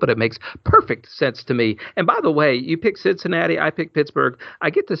some people, but it makes perfect sense to me. And by the way, you pick Cincinnati, I pick Pittsburgh. I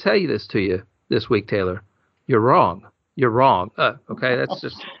get to tell you this to you this week, Taylor. You're wrong. Okay, that's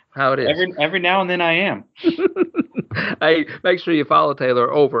just how it is. Every now and then I am. Hey, make sure you follow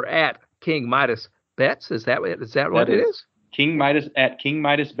Taylor over at King Midas Bets. Is that what it is? King Midas at King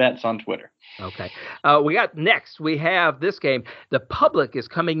Midas Bets on Twitter. Okay. We have this game. The public is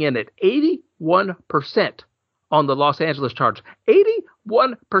coming in at 81% on the Los Angeles Chargers.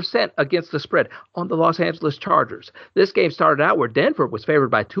 81% against the spread on the Los Angeles Chargers. This game started out where Denver was favored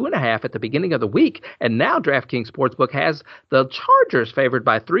by 2.5 at the beginning of the week, and now DraftKings Sportsbook has the Chargers favored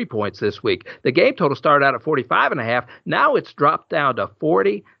by 3 points this week. The game total started out at 45.5. Now it's dropped down to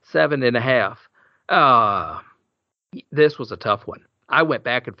 47.5. This was a tough one. I went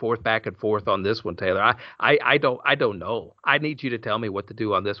back and forth on this one, Taylor. I don't know. I need you to tell me what to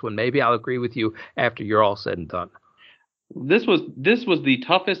do on this one. Maybe I'll agree with you after you're all said and done. This was the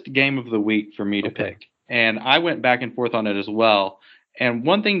toughest game of the week for me to pick, and I went back and forth on it as well. And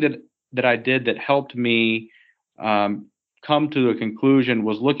one thing that I did that helped me come to a conclusion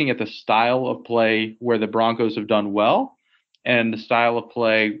was looking at the style of play where the Broncos have done well, and the style of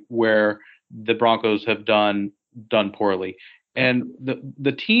play where the Broncos have done poorly. And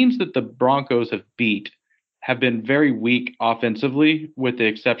the teams that the Broncos have beat have been very weak offensively, with the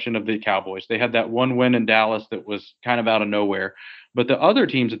exception of the Cowboys. They had that one win in Dallas that was kind of out of nowhere. But the other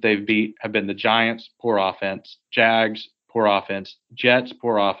teams that they've beat have been the Giants, poor offense, Jags, poor offense, Jets,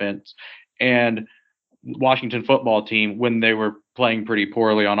 poor offense, and Washington football team when they were playing pretty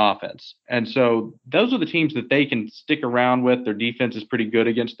poorly on offense. And so those are the teams that they can stick around with. Their defense is pretty good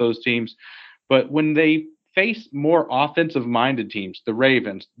against those teams. But when they face more offensive-minded teams, the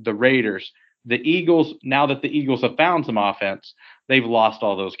Ravens, the Raiders, the Eagles, now that the Eagles have found some offense, they've lost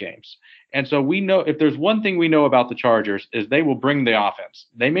all those games. And so we know, if there's one thing we know about the Chargers, is they will bring the offense.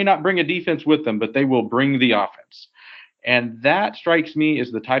 They may not bring a defense with them, but they will bring the offense. And that strikes me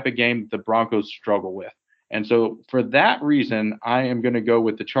as the type of game the Broncos struggle with. And so for that reason, I am going to go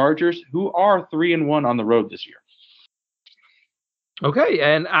with the Chargers, who are 3-1 on the road this year. Okay,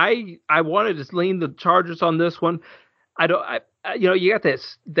 and I wanted to lean the Chargers on this one. You got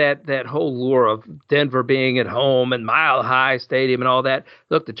that whole lure of Denver being at home and Mile High Stadium and all that.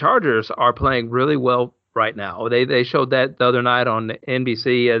 Look, the Chargers are playing really well right now. They showed that the other night on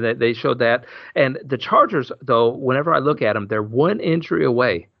NBC, and they showed that. And the Chargers, though, whenever I look at them, they're one injury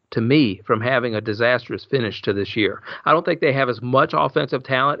away, to me, from having a disastrous finish to this year. I don't think they have as much offensive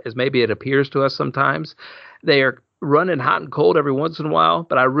talent as maybe it appears to us sometimes. They are running hot and cold every once in a while,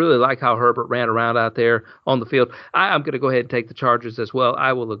 but I really like how Herbert ran around out there on the field. I'm going to go ahead and take the Chargers as well.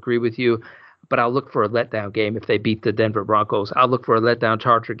 I will agree with you, but I'll look for a letdown game if they beat the Denver Broncos. I'll look for a letdown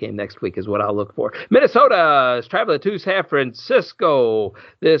Charger game next week is what I'll look for. Minnesota is traveling to San Francisco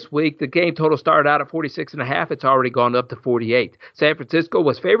this week. The game total started out at 46.5. It's already gone up to 48. San Francisco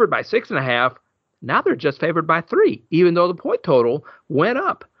was favored by 6.5. Now they're just favored by 3, even though the point total went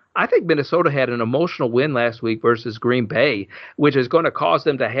up. I think Minnesota had an emotional win last week versus Green Bay, which is going to cause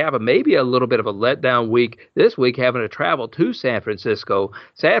them to have maybe a little bit of a letdown week this week, having to travel to San Francisco.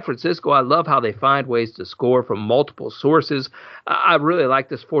 San Francisco, I love how they find ways to score from multiple sources. I really like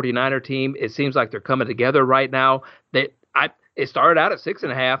this 49er team. It seems like they're coming together right now. It started out at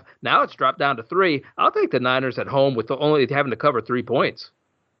 6.5. Now it's dropped down to 3. I'll take the Niners at home with only having to cover 3 points.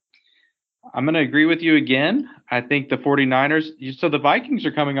 I'm going to agree with you again. I think the 49ers, so the Vikings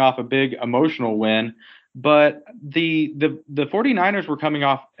are coming off a big emotional win, but the 49ers were coming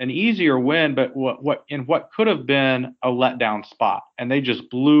off an easier win, but what could have been a letdown spot, and they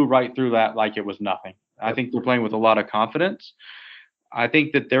just blew right through that like it was nothing. I think they're playing with a lot of confidence. I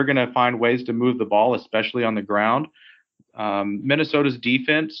think that they're going to find ways to move the ball, especially on the ground. Minnesota's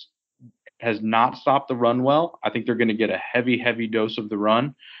defense has not stopped the run well. I think they're going to get a heavy dose of the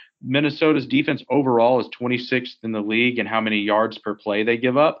run. Minnesota's defense overall is 26th in the league in how many yards per play they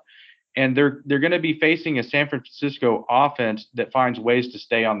give up. And they're going to be facing a San Francisco offense that finds ways to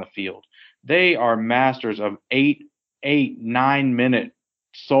stay on the field. They are masters of 9-minute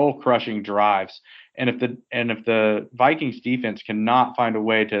soul-crushing drives. And if the Vikings defense cannot find a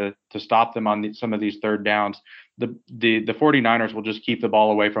way to stop them on some of these third downs, the 49ers will just keep the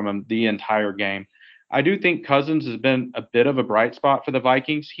ball away from them the entire game. I do think Cousins has been a bit of a bright spot for the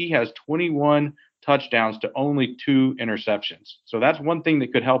Vikings. He has 21 touchdowns to only 2 interceptions. So that's one thing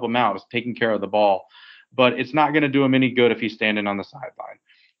that could help him out, is taking care of the ball. But it's not going to do him any good if he's standing on the sideline.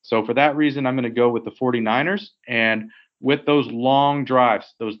 So for that reason, I'm going to go with the 49ers. And with those long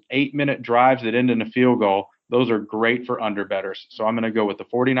drives, those 8-minute drives that end in a field goal, those are great for underbettors. So I'm going to go with the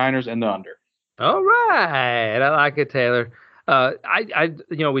 49ers and the under. All right. I like it, Taylor.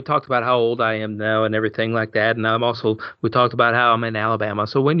 We talked about how old I am now and everything like that, and we talked about how I'm in Alabama.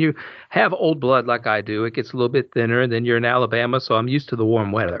 So when you have old blood like I do, it gets a little bit thinner, and then you're in Alabama, so I'm used to the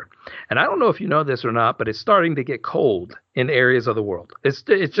warm weather. And I don't know if you know this or not, but it's starting to get cold in areas of the world. It's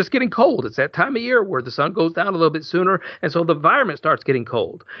just getting cold. It's that time of year where the sun goes down a little bit sooner, and so the environment starts getting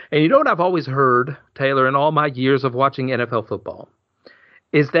cold. And you know what I've always heard, Taylor, in all my years of watching NFL football,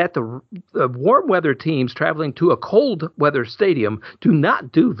 is that the warm weather teams traveling to a cold weather stadium do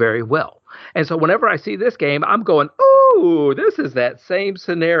not do very well. And so whenever I see this game, I'm going, ooh, this is that same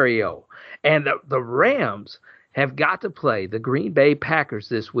scenario. And the Rams have got to play the Green Bay Packers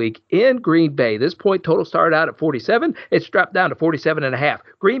this week in Green Bay. This point total started out at 47. It's dropped down to 47.5.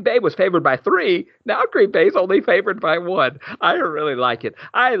 Green Bay was favored by 3. Now Green Bay's only favored by 1. I really like it.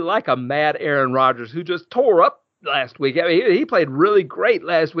 I like a mad Aaron Rodgers who just tore up last week. I mean, he played really great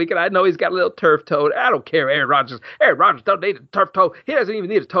last week, and I know he's got a little turf toe. I don't care, Aaron Rodgers. Aaron Rodgers don't need a turf toe. He doesn't even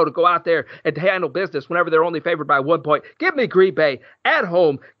need a toe to go out there and to handle business whenever they're only favored by 1 point. Give me Green Bay at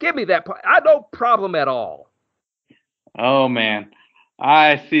home. Give me that. No problem at all. Oh, man.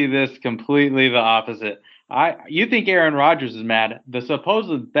 I see this completely the opposite. You think Aaron Rodgers is mad. The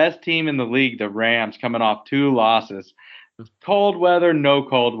supposed best team in the league, the Rams, coming off 2 losses. Cold weather, no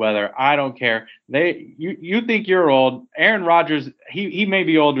cold weather. I don't care. You think you're old. Aaron Rodgers, he may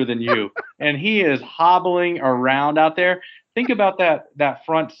be older than you, and he is hobbling around out there. Think about that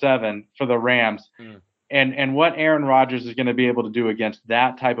front 7 for the Rams and what Aaron Rodgers is going to be able to do against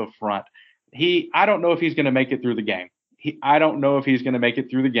that type of front. I don't know if he's going to make it through the game. I don't know if he's going to make it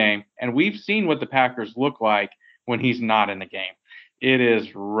through the game. And we've seen what the Packers look like when he's not in the game. It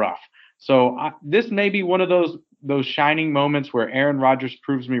is rough. So this may be one of those shining moments where Aaron Rodgers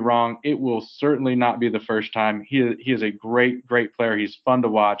proves me wrong. It will certainly not be the first time. He is a great, great player. He's fun to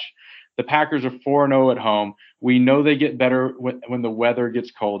watch. The Packers are 4-0 at home. We know they get better when the weather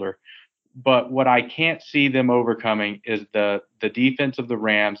gets colder. But what I can't see them overcoming is the defense of the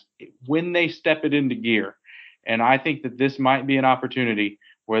Rams when they step it into gear. And I think that this might be an opportunity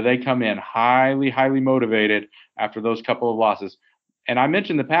where they come in highly, highly motivated after those couple of losses. And I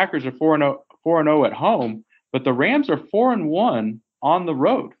mentioned the Packers are 4-0 at home, but the Rams are 4-1 on the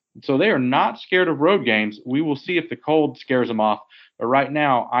road. So they are not scared of road games. We will see if the cold scares them off. But right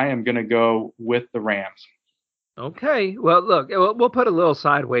now, I am going to go with the Rams. Okay. Well, look, we'll put a little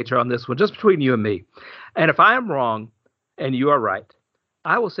side wager on this one, just between you and me. And if I am wrong and you are right,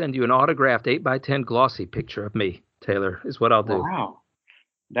 I will send you an autographed 8x10 glossy picture of me, Taylor, is what I'll do. Wow.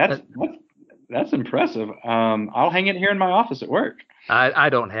 That's impressive. I'll hang it here in my office at work. I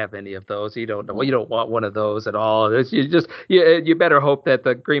don't have any of those. You don't know. Well, you don't want one of those at all. You better hope that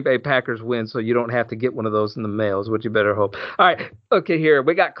the Green Bay Packers win, so you don't have to get one of those in the mail. Is what you better hope. All right, okay. Here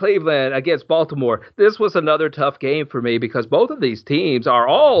we got Cleveland against Baltimore. This was another tough game for me because both of these teams are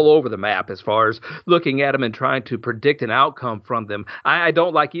all over the map as far as looking at them and trying to predict an outcome from them. I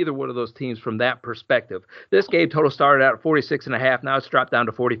don't like either one of those teams from that perspective. This game total started out at 46.5. Now it's dropped down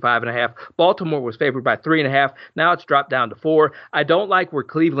to 45.5. Baltimore was favored by 3.5. Now it's dropped down to 4. I don't like where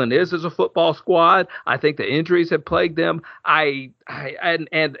Cleveland is as a football squad. I think the injuries have plagued them.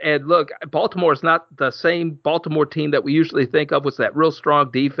 And look, Baltimore is not the same Baltimore team that we usually think of with that real strong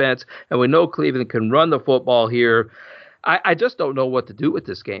defense, and we know Cleveland can run the football here. I just don't know what to do with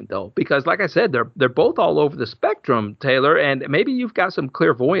this game, though, because like I said, they're both all over the spectrum, Taylor, and maybe you've got some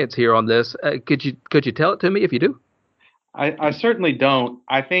clairvoyance here on this. Could you tell it to me if you do? I certainly don't.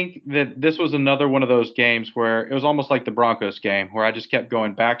 I think that this was another one of those games where it was almost like the Broncos game, where I just kept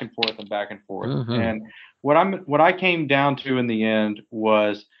going back and forth and back and forth. Mm-hmm. And what I came down to in the end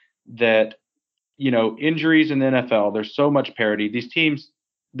was that, injuries in the NFL, there's so much parity. These teams,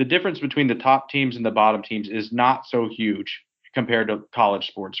 the difference between the top teams and the bottom teams is not so huge compared to college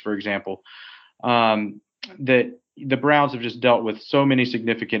sports, for example. That the Browns have just dealt with so many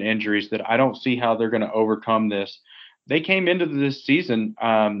significant injuries that I don't see how they're going to overcome this. They came into this season.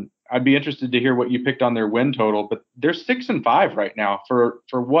 I'd be interested to hear what you picked on their win total, but they're 6-5 right now for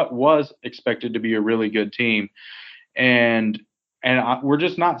what was expected to be a really good team, and we're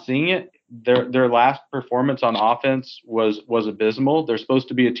just not seeing it. Their last performance on offense was abysmal. They're supposed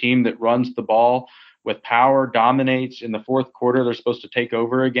to be a team that runs the ball with power, dominates in the fourth quarter. They're supposed to take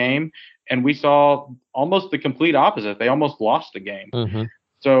over a game, and we saw almost the complete opposite. They almost lost the game. Mm-hmm.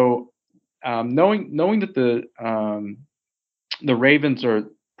 So. Knowing that the Ravens are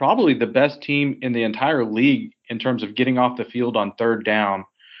probably the best team in the entire league in terms of getting off the field on third down,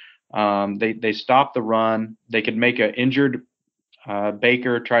 they stopped the run. They could make an injured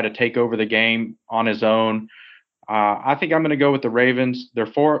Baker try to take over the game on his own. I think I'm going to go with the Ravens. They're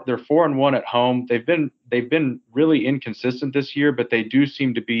 4-1 at home. They've been really inconsistent this year, but they do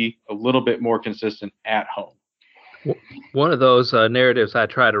seem to be a little bit more consistent at home. One of those narratives I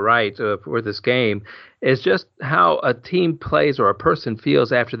try to write for this game is just how a team plays or a person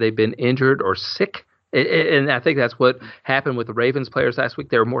feels after they've been injured or sick. And I think that's what happened with the Ravens players last week.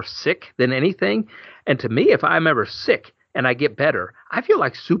 They were more sick than anything. And to me, if I'm ever sick and I get better, I feel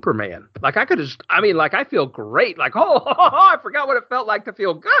like Superman. Like I feel great. Like, I forgot what it felt like to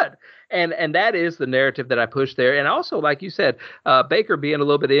feel good. And that is the narrative that I push there. And also, like you said, Baker being a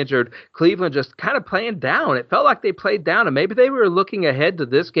little bit injured, Cleveland just kind of playing down. It felt like they played down, and maybe they were looking ahead to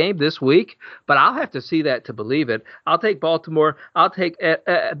this game this week, but I'll have to see that to believe it. I'll take Baltimore. I'll take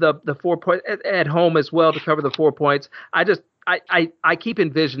the 4 points at home as well to cover the 4 points. I keep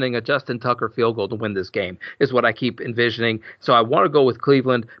envisioning a Justin Tucker field goal to win this game is what I keep envisioning. So I want to go with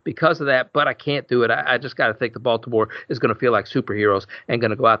Cleveland because of that, but I can't do it. I just got to think the Baltimore is going to feel like superheroes and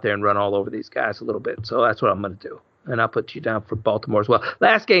going to go out there and run all over these guys a little bit. So that's what I'm going to do. And I'll put you down for Baltimore as well.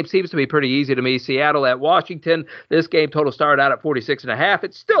 Last game seems to be pretty easy to me. Seattle at Washington. This game total started out at 46.5.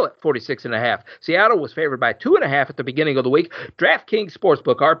 It's still at 46.5. Seattle was favored by 2.5 at the beginning of the week. DraftKings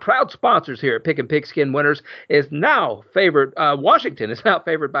Sportsbook, our proud sponsors here at Pick and Pigskin Winners, is now favored. Washington is now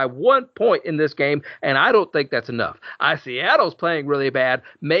favored by 1 point in this game, and I don't think that's enough. Seattle's playing really bad.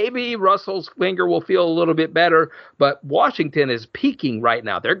 Maybe Russell's finger will feel a little bit better, but Washington is peaking right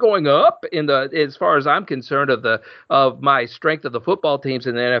now. They're going up as far as I'm concerned, of my strength of the football teams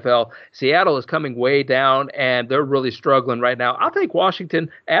in the NFL. Seattle is coming way down, and they're really struggling right now. I'll take Washington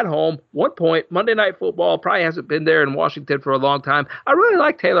at home, 1 point. Monday Night Football probably hasn't been there in Washington for a long time. I really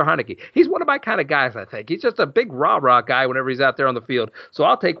like Taylor Heineke. He's one of my kind of guys, I think. He's just a big rah-rah guy whenever he's out there on the field. So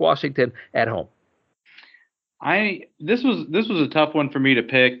I'll take Washington at home. This was a tough one for me to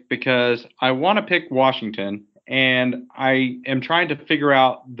pick because I want to pick Washington, and I am trying to figure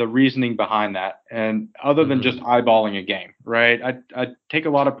out the reasoning behind that. And other than just eyeballing a game, right? I take a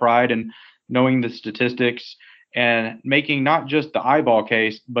lot of pride in knowing the statistics and making not just the eyeball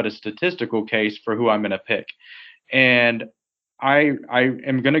case, but a statistical case for who I'm going to pick. And I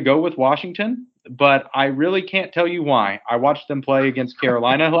am going to go with Washington, but I really can't tell you why. I watched them play against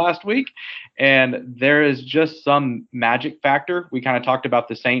Carolina last week, and there is just some magic factor. We kind of talked about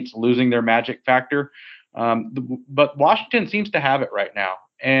the Saints losing their magic factor. But Washington seems to have it right now,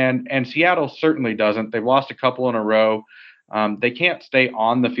 and Seattle certainly doesn't. They've lost a couple in a row. They can't stay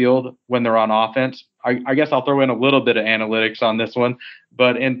on the field when they're on offense. I guess I'll throw in a little bit of analytics on this one,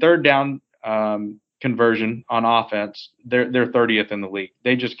 but in third down conversion on offense, they're 30th in the league.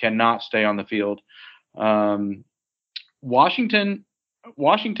 They just cannot stay on the field. Washington's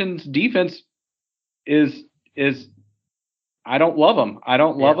defense is I don't love them. I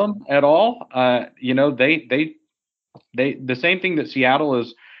don't love them at all. They the same thing that Seattle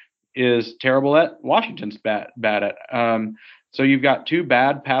is terrible at, Washington's bad at. So you've got two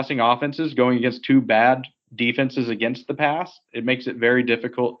bad passing offenses going against two bad defenses against the pass. It makes it very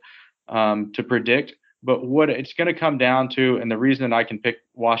difficult to predict. But what it's going to come down to, and the reason I can pick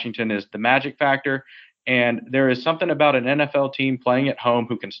Washington, is the magic factor. And there is something about an NFL team playing at home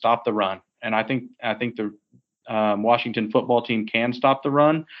who can stop the run. And I think the Washington football team can stop the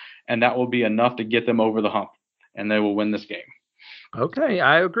run, and that will be enough to get them over the hump, and they will win this game. Okay,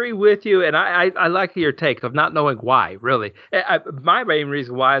 I agree with you, and I like your take of not knowing why, really. My main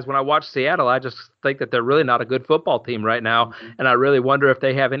reason why is when I watch Seattle, I just think that they're really not a good football team right now, and I really wonder if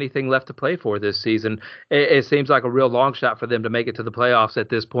they have anything left to play for this season. It seems like a real long shot for them to make it to the playoffs at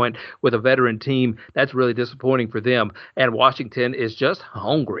this point with a veteran team. That's really disappointing for them, and Washington is just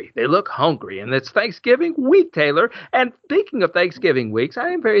hungry. They look hungry, and it's Thanksgiving week, Taylor, and speaking of Thanksgiving weeks, I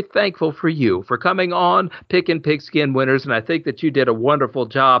am very thankful for you for coming on Pickin' Pigskin Winners, and I think that you did a wonderful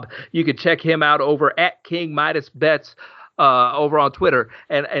job. You can check him out over at King Midas Bets over on Twitter.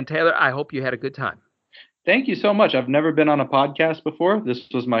 And Taylor, I hope you had a good time. Thank you so much. I've never been on a podcast before. This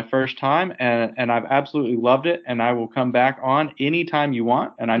was my first time, and I've absolutely loved it. And I will come back on anytime you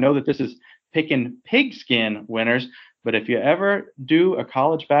want. And I know that this is Pickin' Pigskin Winners, but if you ever do a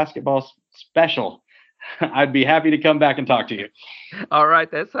college basketball special, I'd be happy to come back and talk to you. All right,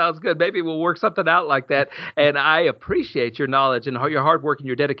 that sounds good. Maybe we'll work something out like that. And I appreciate your knowledge and your hard work and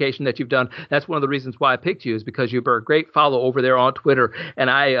your dedication that you've done. That's one of the reasons why I picked you, is because you're a great follow over there on Twitter. And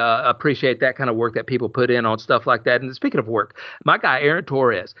I appreciate that kind of work that people put in on stuff like that. And speaking of work, my guy, Aaron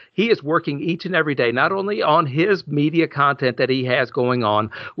Torres, he is working each and every day, not only on his media content that he has going on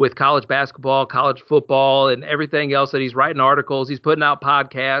with college basketball, college football, and everything else that he's writing articles, he's putting out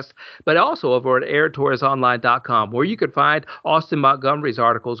podcasts, but also over at Aaron Torres AaronTorresOnline.com, where you can find Austin Montgomery's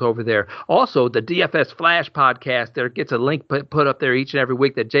articles over there. Also, the DFS Flash podcast, there gets a link put up there each and every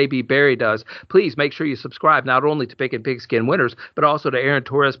week that JB Berry does. Please make sure you subscribe not only to Pickin' Pigskin Winners, but also to Aaron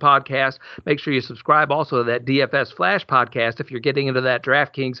Torres podcast. Make sure you subscribe also to that DFS Flash podcast if you're getting into that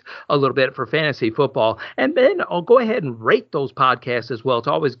DraftKings a little bit for fantasy football. And then I'll go ahead and rate those podcasts as well. It's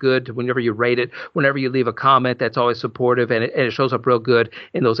always good whenever you rate it, whenever you leave a comment, that's always supportive, and it shows up real good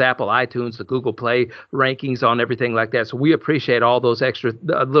in those Apple iTunes, the Google Play rankings on everything like that. So we appreciate all those extra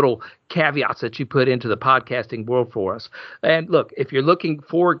little caveats that you put into the podcasting world for us. And look, if you're looking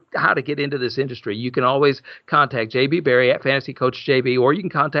for how to get into this industry, you can always contact JB Berry at Fantasy Coach JB, or you can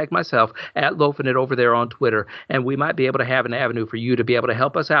contact myself at Loafing It over there on Twitter, and we might be able to have an avenue for you to be able to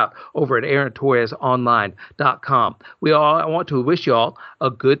help us out over at AaronTorresOnline.com. I want to wish you all a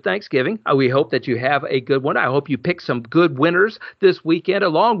good Thanksgiving. We hope that you have a good one. I hope you pick some good winners this weekend,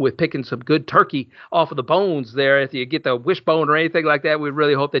 along with picking some good turkey off of the bones there. If you get the wishbone or anything like that, we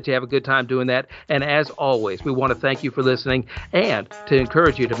really hope that you have a good time doing that. And as always, we want to thank you for listening and to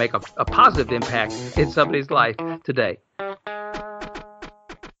encourage you to make a positive impact in somebody's life today.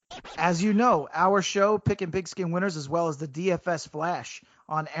 As you know, our show, Pickin' Pigskin Winners, as well as the DFS Flash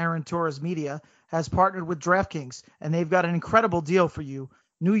on Aaron Torres Media, has partnered with DraftKings, and they've got an incredible deal for you.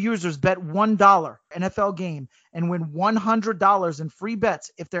 New users bet $1 NFL game and win $100 in free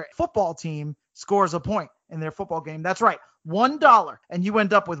bets if their football team scores a point in their football game. That's right, $1, and you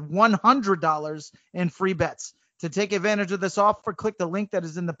end up with $100 in free bets. To take advantage of this offer, click the link that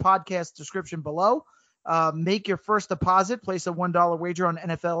is in the podcast description below. Make your first deposit, place a $1 wager on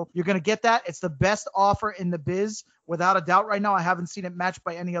NFL. You're going to get that. It's the best offer in the biz, without a doubt right now. I haven't seen it matched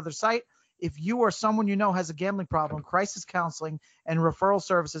by any other site. If you or someone you know has a gambling problem, crisis counseling and referral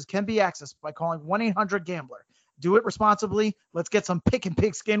services can be accessed by calling 1-800-GAMBLER. Do it responsibly. Let's get some Pickin'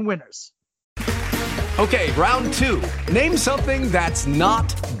 Pigskin winners. Okay, round two. Name something that's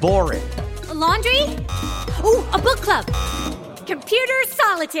not boring. A laundry? Ooh, a book club. Computer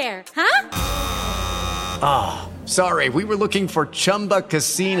solitaire, huh? Sorry, we were looking for Chumba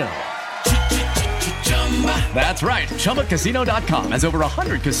Casino. That's right. ChumbaCasino.com has over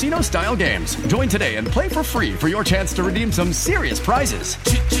 100 casino-style games. Join today and play for free for your chance to redeem some serious prizes.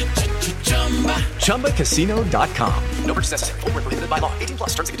 ChumbaCasino.com. No purchase necessary. Void where prohibited by law. 18+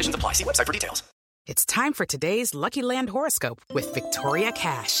 terms and conditions apply. See website for details. It's time for today's Lucky Land horoscope with Victoria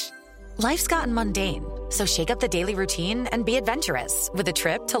Cash. Life's gotten mundane, so shake up the daily routine and be adventurous with a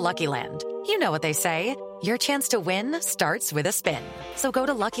trip to Lucky Land. You know what they say. Your chance to win starts with a spin. So go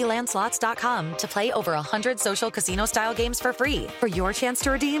to LuckyLandSlots.com to play over 100 social casino-style games for free for your chance to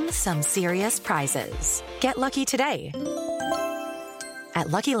redeem some serious prizes. Get lucky today at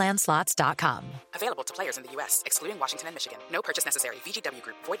LuckyLandSlots.com. Available to players in the U.S., excluding Washington and Michigan. No purchase necessary. VGW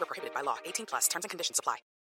Group. Void where prohibited by law. 18+. Terms and conditions apply.